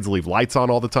these kids leave lights on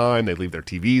all the time. They leave their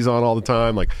TVs on all the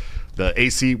time. Like the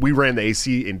AC, we ran the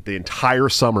AC in the entire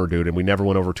summer, dude, and we never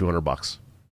went over $200.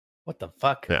 What the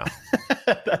fuck? Yeah.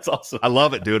 That's awesome. I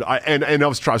love it, dude. I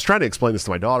was trying to explain this to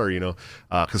my daughter, you know,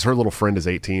 because her little friend is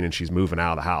 18 and she's moving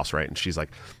out of the house, right? And she's like,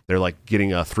 they're like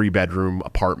getting a 3-bedroom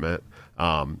apartment.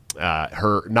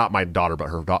 Not my daughter,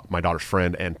 but my daughter's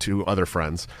friend and 2 other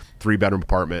friends, 3-bedroom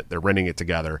apartment. They're renting it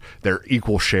together. Their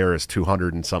equal share is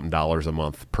 $200 and something a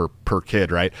month per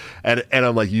kid, right? And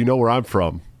I'm like, you know where I'm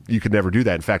from, you could never do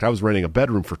that. In fact, I was renting a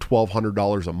bedroom for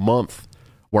 $1,200 a month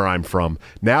where I'm from.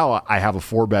 Now I have a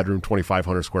 4-bedroom,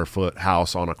 2,500 square foot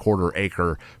house on a 1/4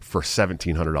 acre for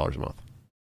 $1,700 a month.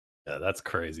 Yeah, that's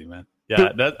crazy, man.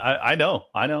 Yeah, I know.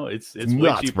 It's way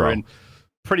nuts, cheaper bro. in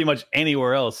pretty much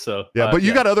anywhere else. So yeah, but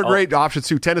you got other great options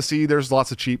too. Tennessee, there's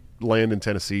lots of cheap land in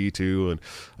Tennessee too, and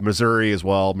Missouri as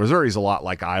well. Missouri's a lot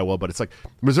like Iowa, but it's like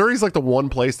Missouri's like the one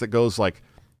place that goes like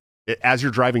as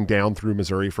you're driving down through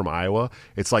Missouri from Iowa,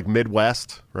 it's like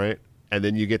Midwest, right? And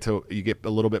then you get a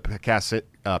little bit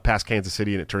past Kansas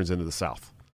City, and it turns into the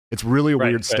South. It's really a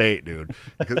weird state, dude.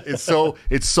 It's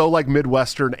so like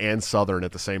Midwestern and Southern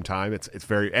at the same time. It's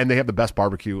very, and they have the best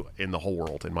barbecue in the whole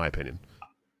world, in my opinion.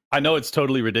 I know it's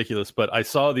totally ridiculous, but I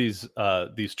saw these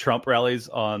Trump rallies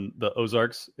on the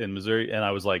Ozarks in Missouri, and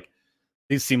I was like,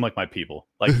 these seem like my people.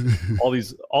 Like all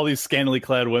these scantily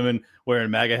clad women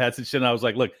wearing MAGA hats and shit. And I was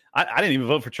like, look, I didn't even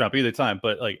vote for Trump either time,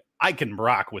 but like I can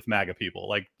rock with MAGA people.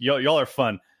 Like y'all are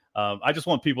fun. I just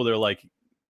want people that are like,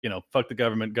 you know, fuck the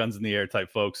government, guns in the air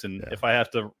type folks. And if I have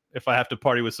to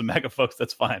party with some MAGA folks,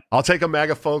 that's fine. I'll take a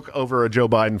MAGA folk over a Joe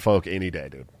Biden folk any day,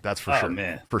 dude. That's for sure.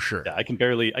 Man. For sure. Yeah, I can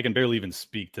barely even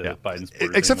speak to Biden's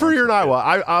supporters except for here in anymore.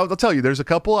 Iowa. I'll tell you, there's a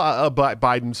couple of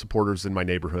Biden supporters in my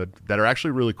neighborhood that are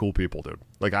actually really cool people, dude.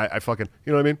 Like I fucking,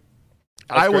 you know what I mean?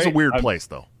 Iowa's great. a weird place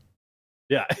though.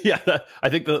 Yeah. I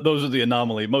think those are the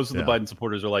anomaly. Most of the Biden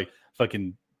supporters are like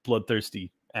fucking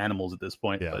bloodthirsty animals at this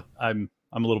point. Yeah. But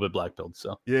I'm a little bit black-pilled,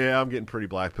 so. Yeah, I'm getting pretty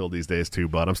black-pilled these days too,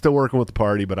 but I'm still working with the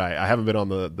party, but I haven't been on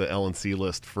the LNC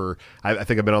list for, I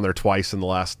think I've been on there twice in the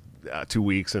last 2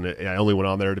 weeks, and I only went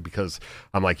on there because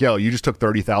I'm like, yo, you just took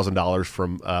 $30,000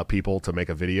 from people to make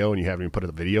a video, and you haven't even put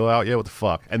the video out yet? What the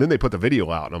fuck? And then they put the video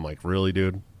out, and I'm like, really,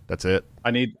 dude? That's it?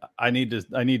 I need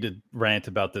to rant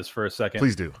about this for a second.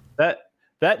 Please do.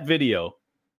 That video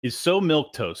is so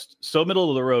milquetoast, so middle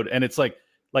of the road, and it's like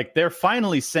they're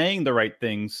finally saying the right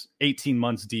things 18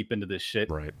 months deep into this shit.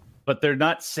 Right. But they're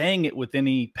not saying it with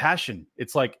any passion.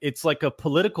 It's like a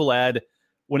political ad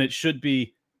when it should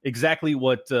be exactly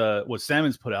what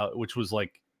Salmon's put out, which was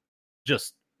like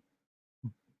just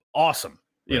awesome.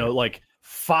 Right. You know, like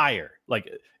fire. Like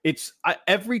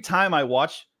every time I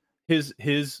watch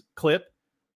his clip,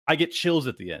 I get chills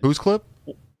at the end. Whose clip?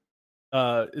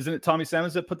 Isn't it Tommy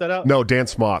Salmons that put that out? No, Dan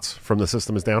Smots from The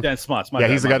System Is Down. Dan Smots.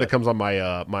 He's the guy that comes on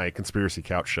my conspiracy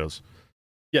couch shows.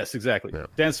 Yes, exactly. Yeah.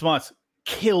 Dan Smots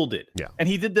killed it. Yeah. And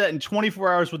he did that in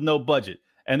 24 hours with no budget.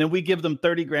 And then we give them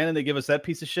 30 grand and they give us that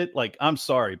piece of shit. Like, I'm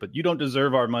sorry, but you don't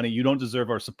deserve our money. You don't deserve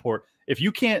our support. If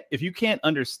you can't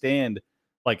understand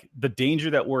like the danger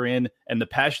that we're in and the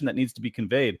passion that needs to be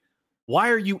conveyed, why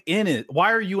are you in it?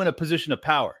 Why are you in a position of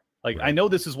power? Like, right. I know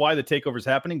this is why the takeover is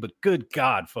happening, but good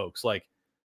God, folks, like,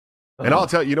 And I'll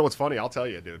tell you, you know what's funny? I'll tell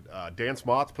you, dude. Dan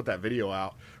Smots put that video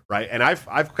out, right? And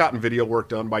I've gotten video work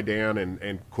done by Dan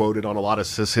and quoted on a lot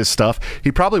of his stuff.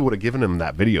 He probably would have given him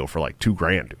that video for like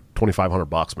 $2,000, dude,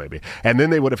 $2,500 maybe, and then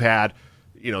they would have had,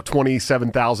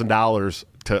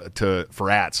 $27,000 for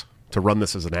ads to run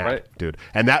this as an ad, right, dude.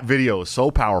 And that video is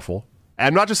so powerful. And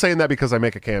I'm not just saying that because I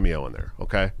make a cameo in there,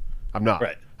 okay? I'm not.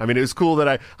 Right. I mean, it was cool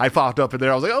that I popped up in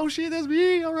there. I was like, "Oh shit, that's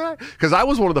me!" All right, because I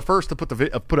was one of the first to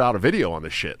put out a video on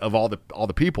this shit of all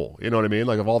the people. You know what I mean?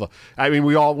 Like of all the. I mean,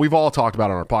 we've all talked about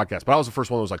it on our podcast, but I was the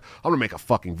first one that was like, "I'm gonna make a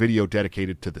fucking video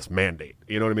dedicated to this mandate."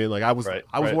 You know what I mean? Like I was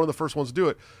one of the first ones to do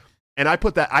it, and I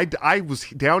put that. I was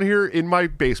down here in my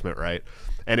basement, right,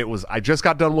 and it was I just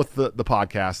got done with the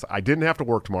podcast. I didn't have to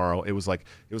work tomorrow. It was like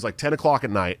 10 o'clock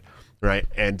at night, right,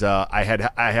 and I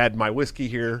had my whiskey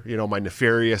here, my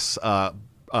nefarious.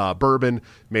 Bourbon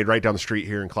made right down the street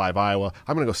here in Clive, Iowa.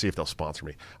 I'm gonna go see if they'll sponsor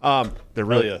me. They're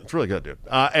really, it's really good, dude.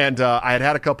 And I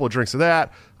had a couple of drinks of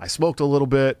that. I smoked a little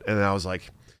bit, and I was like,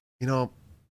 I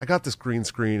got this green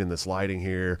screen and this lighting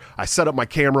here. I set up my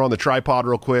camera on the tripod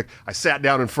real quick. I sat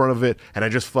down in front of it, and I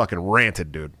just fucking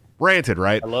ranted, dude. Ranted,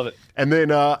 right? I love it. And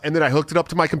then I hooked it up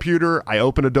to my computer. I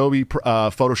opened Adobe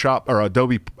Photoshop or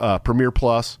Adobe Premiere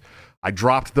Plus. I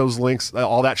dropped those links,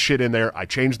 all that shit in there. I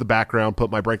changed the background, put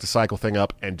my Break the Cycle thing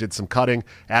up, and did some cutting,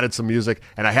 added some music,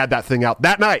 and I had that thing out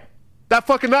that night. That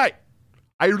fucking night.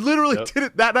 I literally did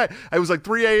it that night. It was like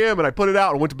 3 a.m., and I put it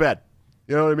out and went to bed.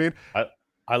 You know what I mean?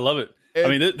 I love it.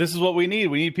 This is what we need.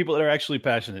 We need people that are actually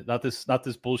passionate, not this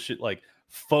bullshit like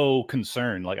faux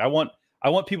concern. Like I want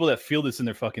people that feel this in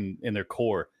their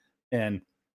core. And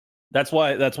that's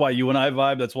why you and I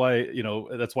vibe.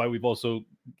 That's why we've also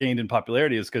gained in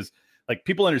popularity, is because like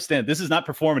people understand this is not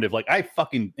performative. Like I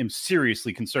fucking am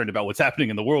seriously concerned about what's happening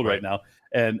in the world right now.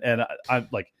 And I'm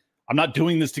like, I'm not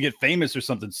doing this to get famous or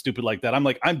something stupid like that.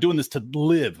 I'm doing this to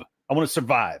live. I want to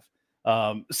survive.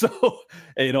 So,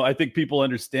 I think people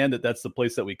understand that that's the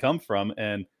place that we come from.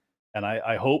 And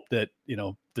I hope that,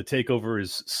 the takeover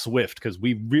is swift, because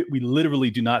we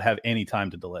literally do not have any time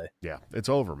to delay. Yeah, it's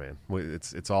over, man.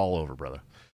 It's all over, brother.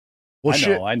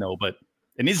 Well, I know, but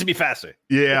it needs to be faster.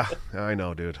 Yeah, I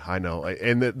know, dude. I know.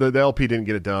 And the LP didn't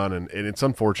get it done, and it's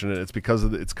unfortunate. It's because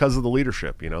of the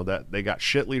leadership. That they got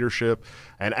shit leadership,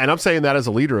 and I'm saying that as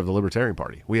a leader of the Libertarian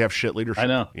Party, we have shit leadership. I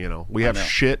know. We have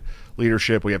shit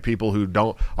leadership. We have people who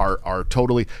are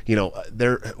totally.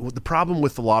 The problem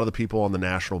with a lot of the people on the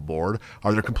national board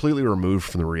are they're completely removed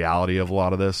from the reality of a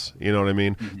lot of this. You know what I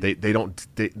mean?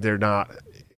 Mm-hmm. They're not.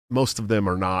 Most of them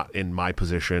are not in my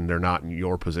position. They're not in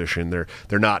your position.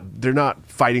 They're not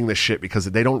fighting this shit because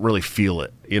they don't really feel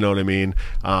it. You know what I mean?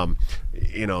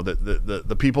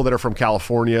 The people that are from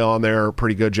California on there are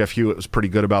pretty good. Jeff Hewitt was pretty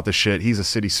good about this shit. He's a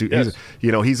city yes.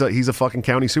 He's a fucking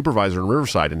county supervisor in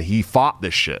Riverside, and he fought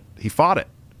this shit. He fought it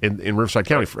in Riverside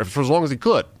County for as long as he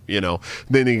could.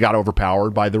 Then he got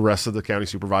overpowered by the rest of the county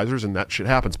supervisors, and that shit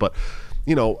happens. But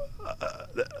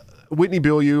Whitney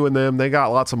Bilyeu and them, they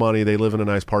got lots of money. They live in a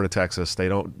nice part of Texas. They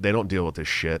don't deal with this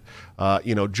shit.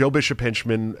 Joe Bishop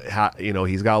Henchman,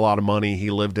 he's got a lot of money.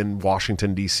 He lived in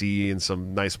Washington D.C. in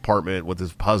some nice apartment with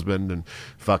his husband and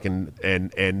fucking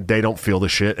and they don't feel the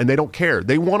shit and they don't care.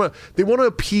 They want to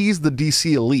appease the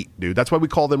D.C. elite, dude. That's why we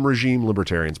call them regime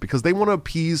libertarians, because they want to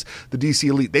appease the D.C.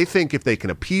 elite. They think if they can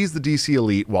appease the D.C.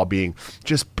 elite while being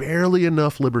just barely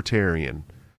enough libertarian,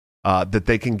 that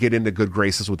they can get into good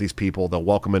graces with these people. They'll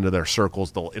welcome into their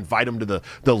circles. They'll invite them to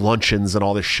the luncheons and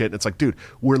all this shit. And it's like, dude,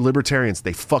 we're libertarians.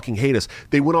 They fucking hate us.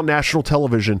 They went on national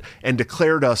television and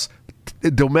declared us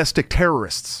domestic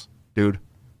terrorists, dude,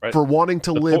 right, for wanting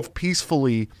to live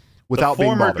peacefully without being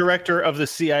bothered. The former director of the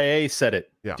CIA said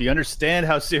it. Yeah. Do you understand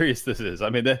how serious this is? I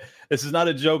mean, this is not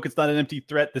a joke. It's not an empty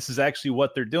threat. This is actually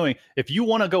what they're doing. If you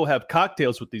want to go have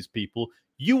cocktails with these people,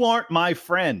 you aren't my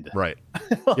friend. Right.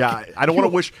 Yeah. I don't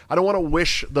want to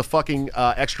wish the fucking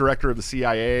ex-director of the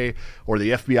CIA or the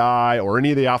FBI or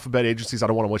any of the alphabet agencies, I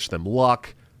don't want to wish them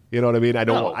luck. You know what I mean? I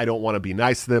don't want to be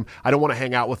nice to them. I don't want to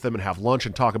hang out with them and have lunch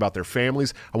and talk about their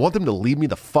families. I want them to leave me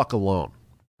the fuck alone.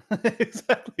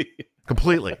 Exactly.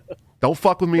 Completely. Don't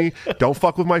fuck with me. Don't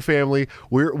fuck with my family.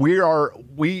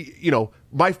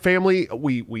 My family,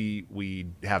 we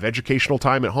have educational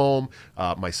time at home.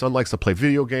 My son likes to play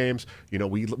video games.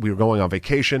 We were going on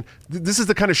vacation. This is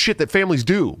the kind of shit that families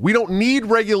do. We don't need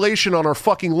regulation on our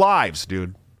fucking lives,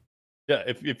 dude. Yeah,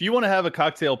 if you want to have a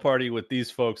cocktail party with these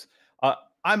folks,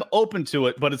 I'm open to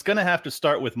it, but it's going to have to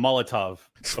start with Molotov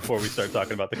before we start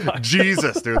talking about the cocktail.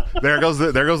 Jesus, dude, there goes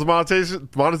the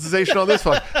monetization on this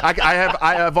one.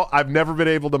 I've never been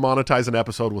able to monetize an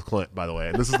episode with Clint, by the way,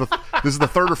 and this is the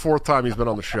third or fourth time he's been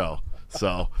on the show.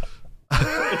 So,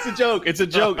 It's a joke. It's a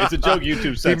joke. It's a joke.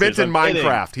 YouTube censors. He meant in I'm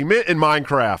Minecraft. kidding. He meant in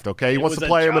Minecraft. Okay, he It wants to was a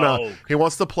play him in a. joke. He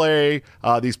wants to play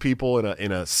these people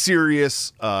in a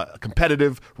serious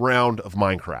competitive round of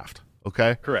Minecraft.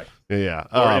 Okay, Correct. yeah,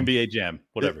 Or NBA Jam,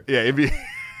 whatever. yeah.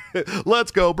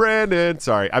 Let's go, Brandon.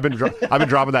 Sorry, I've been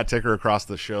dropping that ticker across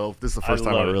the show. This is the first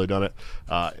time I've really done it.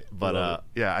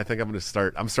 Yeah, I think I'm gonna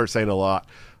start saying it a lot.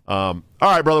 All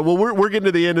right, brother. Well, we're getting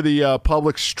to the end of the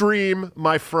public stream,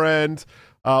 my friend.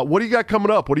 What do you got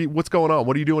coming up? What's going on?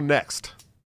 What are you doing next?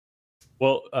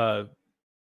 Well,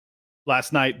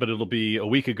 last night, but it'll be a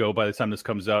week ago by the time this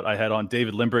comes out, I had on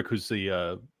David Limbrick, who's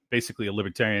the basically a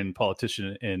libertarian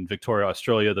politician in Victoria,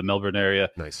 Australia, the Melbourne area.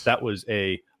 Nice. That was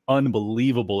a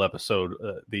unbelievable episode.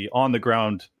 The on the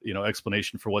ground,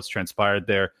 explanation for what's transpired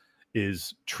there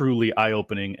is truly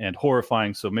eye-opening and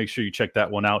horrifying. So make sure you check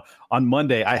that one out. On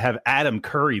Monday, I have Adam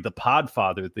Curry, the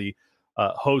Podfather, the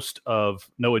host of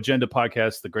No Agenda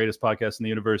podcast, the greatest podcast in the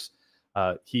universe.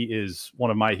 He is one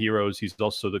of my heroes. He's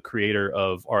also the creator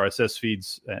of RSS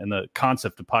feeds and the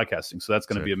concept of podcasting. So that's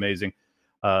going to be amazing.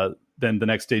 Then the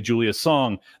next day, Julia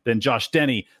Song, then Josh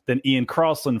Denny, then Ian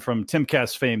Crossland from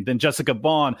Timcast fame, then Jessica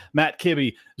Bond, Matt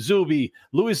Kibbe, Zuby,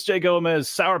 Luis J. Gomez,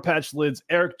 Sour Patch Lids,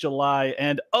 Eric July,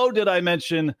 and did I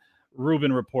mention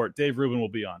Rubin Report? Dave Rubin will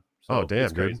be on. So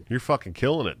damn, dude. You're fucking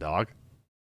killing it, dog.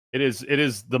 It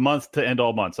is the month to end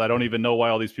all months. I don't even know why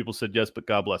all these people said yes, but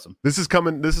God bless them. This is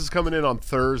coming in on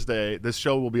Thursday. This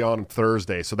show will be on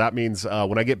Thursday. So that means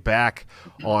when I get back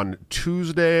on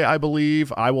Tuesday, I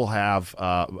believe, I will have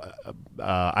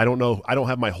I don't know. I don't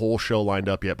have my whole show lined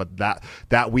up yet, but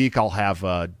that week I'll have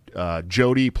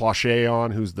Jody Plauché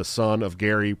on, who's the son of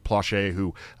Gary Plauché,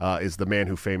 who is the man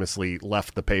who famously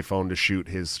left the payphone to shoot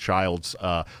his child's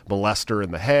molester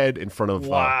in the head in front of.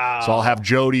 Wow. So I'll have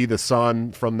Jody, the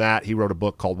son from that. He wrote a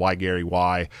book called Why Gary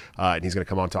Why, and he's going to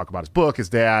come on and talk about his book, his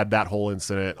dad, that whole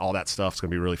incident, all that stuff's going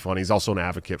to be really fun. He's also an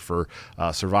advocate for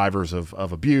survivors of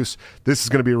abuse. This is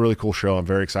going to be a really cool show. I'm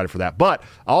very excited for that. But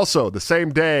also, the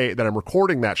same day that I'm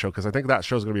recording that show, because I think that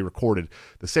show is going to be recorded,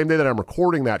 the same day that I'm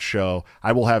recording that show,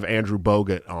 I will have Andrew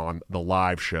Bogut on the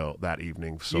live show that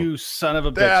evening. So you son of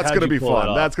a bitch. That's going to be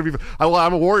fun. That's going to be fun.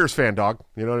 I'm a Warriors fan, dog.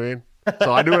 You know what I mean?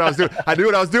 So I knew what I was doing. I knew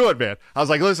what I was doing, man. I was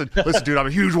like, listen, dude, I'm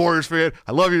a huge Warriors fan.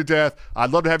 I love you to death. I'd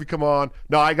love to have you come on.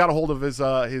 No, I got a hold of his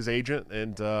agent,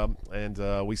 and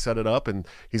we set it up, and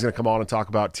he's going to come on and talk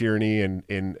about tyranny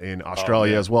in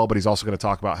Australia as well. But he's also going to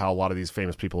talk about how a lot of these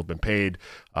famous people have been paid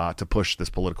to push this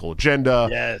political agenda.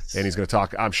 Yes, and he's going to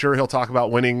talk. I'm sure he'll talk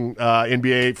about winning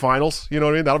NBA finals. You know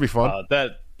what I mean? That'll be fun.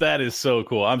 That is so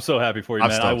cool. I'm so happy for you,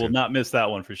 man. I will not miss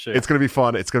that one for sure. It's going to be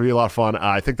fun. It's going to be a lot of fun.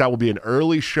 I think that will be an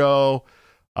early show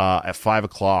at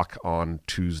 5:00 on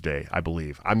Tuesday, I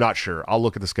believe. I'm not sure. I'll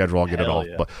look at the schedule. I'll get it all.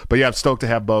 Yeah. But yeah, I'm stoked to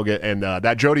have Bogut. And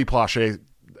that Jody Plauché,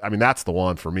 I mean, that's the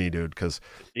one for me, dude, because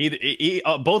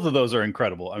both of those are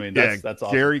incredible. I mean, that's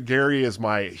awesome. Gary is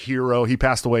my hero. He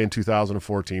passed away in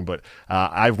 2014, but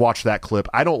I've watched that clip.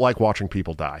 I don't like watching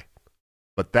people die,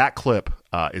 but that clip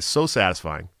is so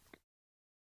satisfying.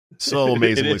 So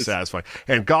amazingly satisfying.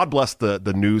 And God bless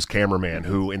the news cameraman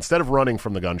who, instead of running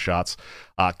from the gunshots,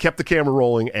 kept the camera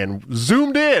rolling and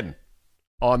zoomed in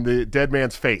on the dead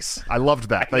man's face. I loved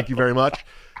that. Thank you very much.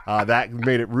 That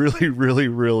made it really, really,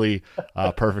 really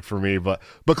perfect for me. But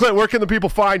Clint, where can the people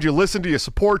find you, listen to you,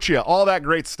 support you, all that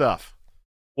great stuff?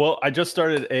 Well, I just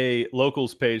started a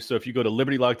locals page. So if you go to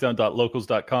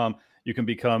libertylockdown.locals.com, you can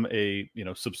become a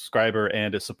subscriber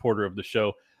and a supporter of the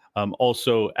show.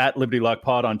 Also at Liberty Lock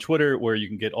Pod on Twitter, where you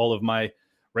can get all of my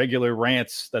regular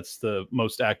rants. That's the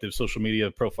most active social media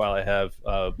profile I have.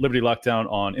 Liberty Lockdown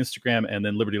on Instagram, and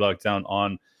then Liberty Lockdown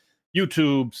on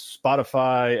YouTube,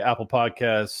 Spotify, Apple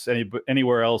Podcasts,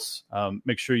 anywhere else.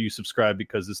 Make sure you subscribe,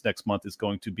 because this next month is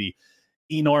going to be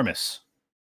enormous.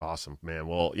 Awesome, man.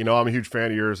 Well, I'm a huge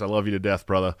fan of yours. I love you to death,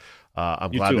 brother.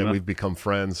 I'm glad that we've become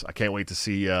friends. I can't wait to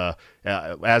see,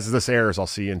 as this airs, I'll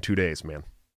see you in 2 days, man.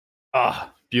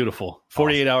 Beautiful.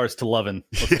 48 hours to lovin'.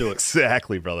 Let's do it.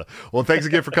 Exactly, brother. Well, thanks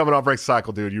again for coming on Break the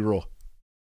Cycle, dude. You rule.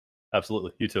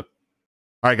 Absolutely. You too.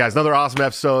 All right, guys, another awesome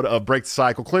episode of Break the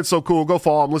Cycle. Clint's so cool. Go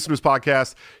follow him. Listen to his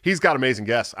podcast. He's got amazing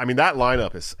guests. I mean, that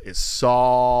lineup is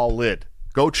solid.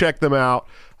 Go check them out.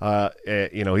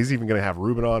 He's even going to have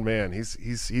Rubin on, man.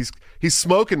 He's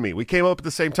smoking me. We came up at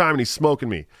the same time, and he's smoking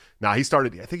me. Now, I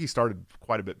think he started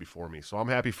quite a bit before me, so I'm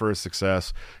happy for his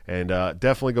success, and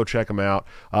definitely go check him out.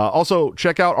 Also,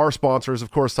 check out our sponsors,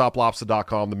 of course,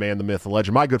 TopLobster.com, the man, the myth, the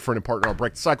legend, my good friend and partner on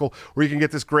Break the Cycle, where you can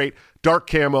get this great dark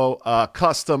camo,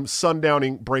 custom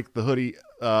sundowning Break the Hoodie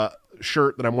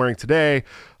shirt that I'm wearing today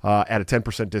at a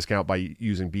 10% discount by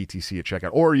using BTC at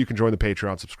checkout. Or you can join the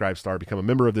Patreon, subscribe star, become a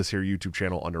member of this here YouTube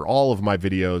channel under all of my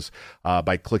videos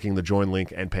by clicking the join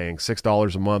link and paying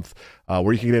 $6 a month,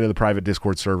 where you can get into the private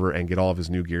Discord server and get all of his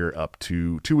new gear up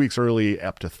to 2 weeks early,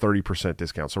 up to 30%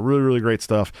 discount. So really, really great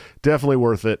stuff. Definitely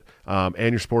worth it. And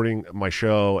you're supporting my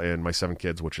show and my 7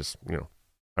 kids, which is,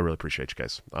 I really appreciate you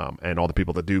guys. And all the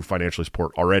people that do financially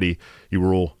support already. You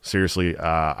rule. Seriously,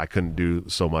 I couldn't do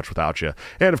so much without you.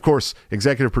 And of course,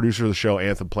 executive producer of the show,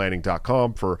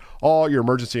 anthemplanning.com, for all your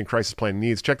emergency and crisis planning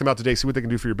needs. Check them out today. See what they can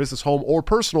do for your business, home, or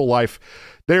personal life.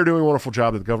 They're doing a wonderful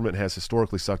job that the government has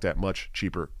historically sucked at much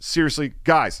cheaper. Seriously,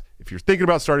 guys, if you're thinking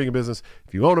about starting a business,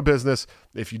 if you own a business,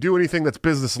 if you do anything that's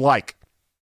business-like,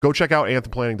 go check out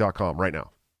anthemplanning.com right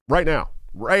now. Right now.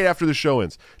 Right after the show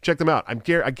ends, check them out. I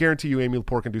guarantee you, Amy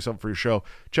Lepore can do something for your show.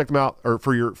 Check them out, or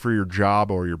for your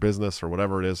job or your business or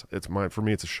whatever it is. It's mine. For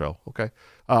me, it's a show. Okay,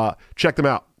 check them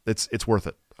out. It's worth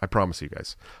it. I promise you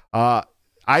guys.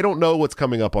 I don't know what's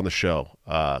coming up on the show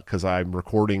because I'm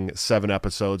recording 7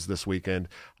 episodes this weekend.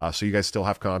 So you guys still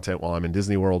have content while I'm in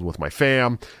Disney World with my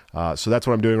fam. So that's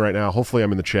what I'm doing right now. Hopefully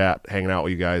I'm in the chat hanging out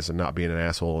with you guys and not being an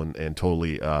asshole and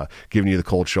totally giving you the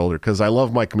cold shoulder, because I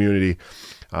love my community.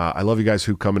 I love you guys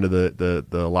who come into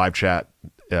the live chat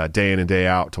day in and day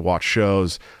out to watch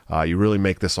shows. You really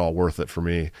make this all worth it for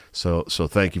me. So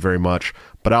thank you very much.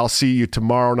 But I'll see you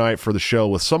tomorrow night for the show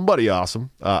with somebody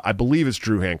awesome. I believe it's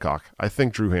Drew Hancock. I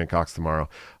think Drew Hancock's tomorrow.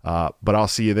 But I'll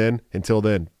see you then. Until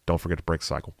then, don't forget to break the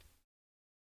cycle.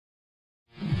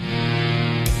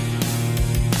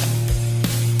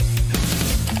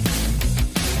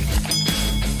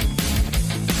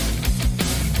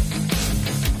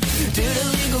 Due to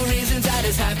legal reasons, I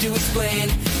just have to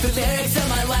explain. The lyrics of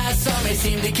my last song may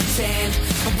seem to contain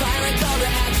a violent call to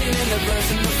action in the verse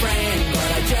and refrain, but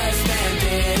I just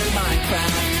landed in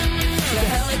Minecraft. The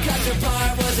helicopter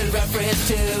part was in reference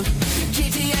to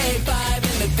GTA 5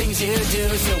 and the things you do.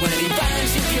 So any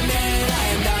violence you commit, I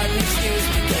am not an excuse,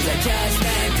 because I just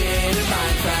landed in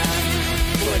Minecraft.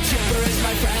 Well, Chipper is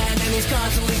my friend and he's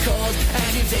constantly cold.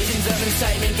 Accusations of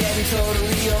incitement getting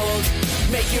totally old.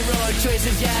 Make your own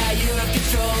choices, yeah, you have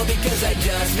control, because I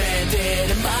just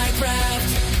landed in Minecraft.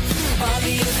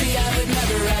 Obviously I would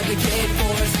never advocate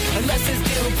force, unless there's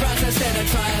due process and a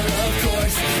trial, of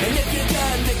course. And if you're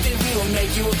convicted, we will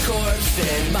make you a corpse.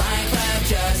 In Minecraft,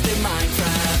 just in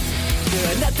Minecraft.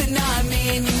 You're nothing, I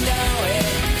mean, you know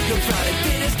it. No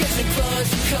product is getting close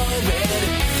to COVID.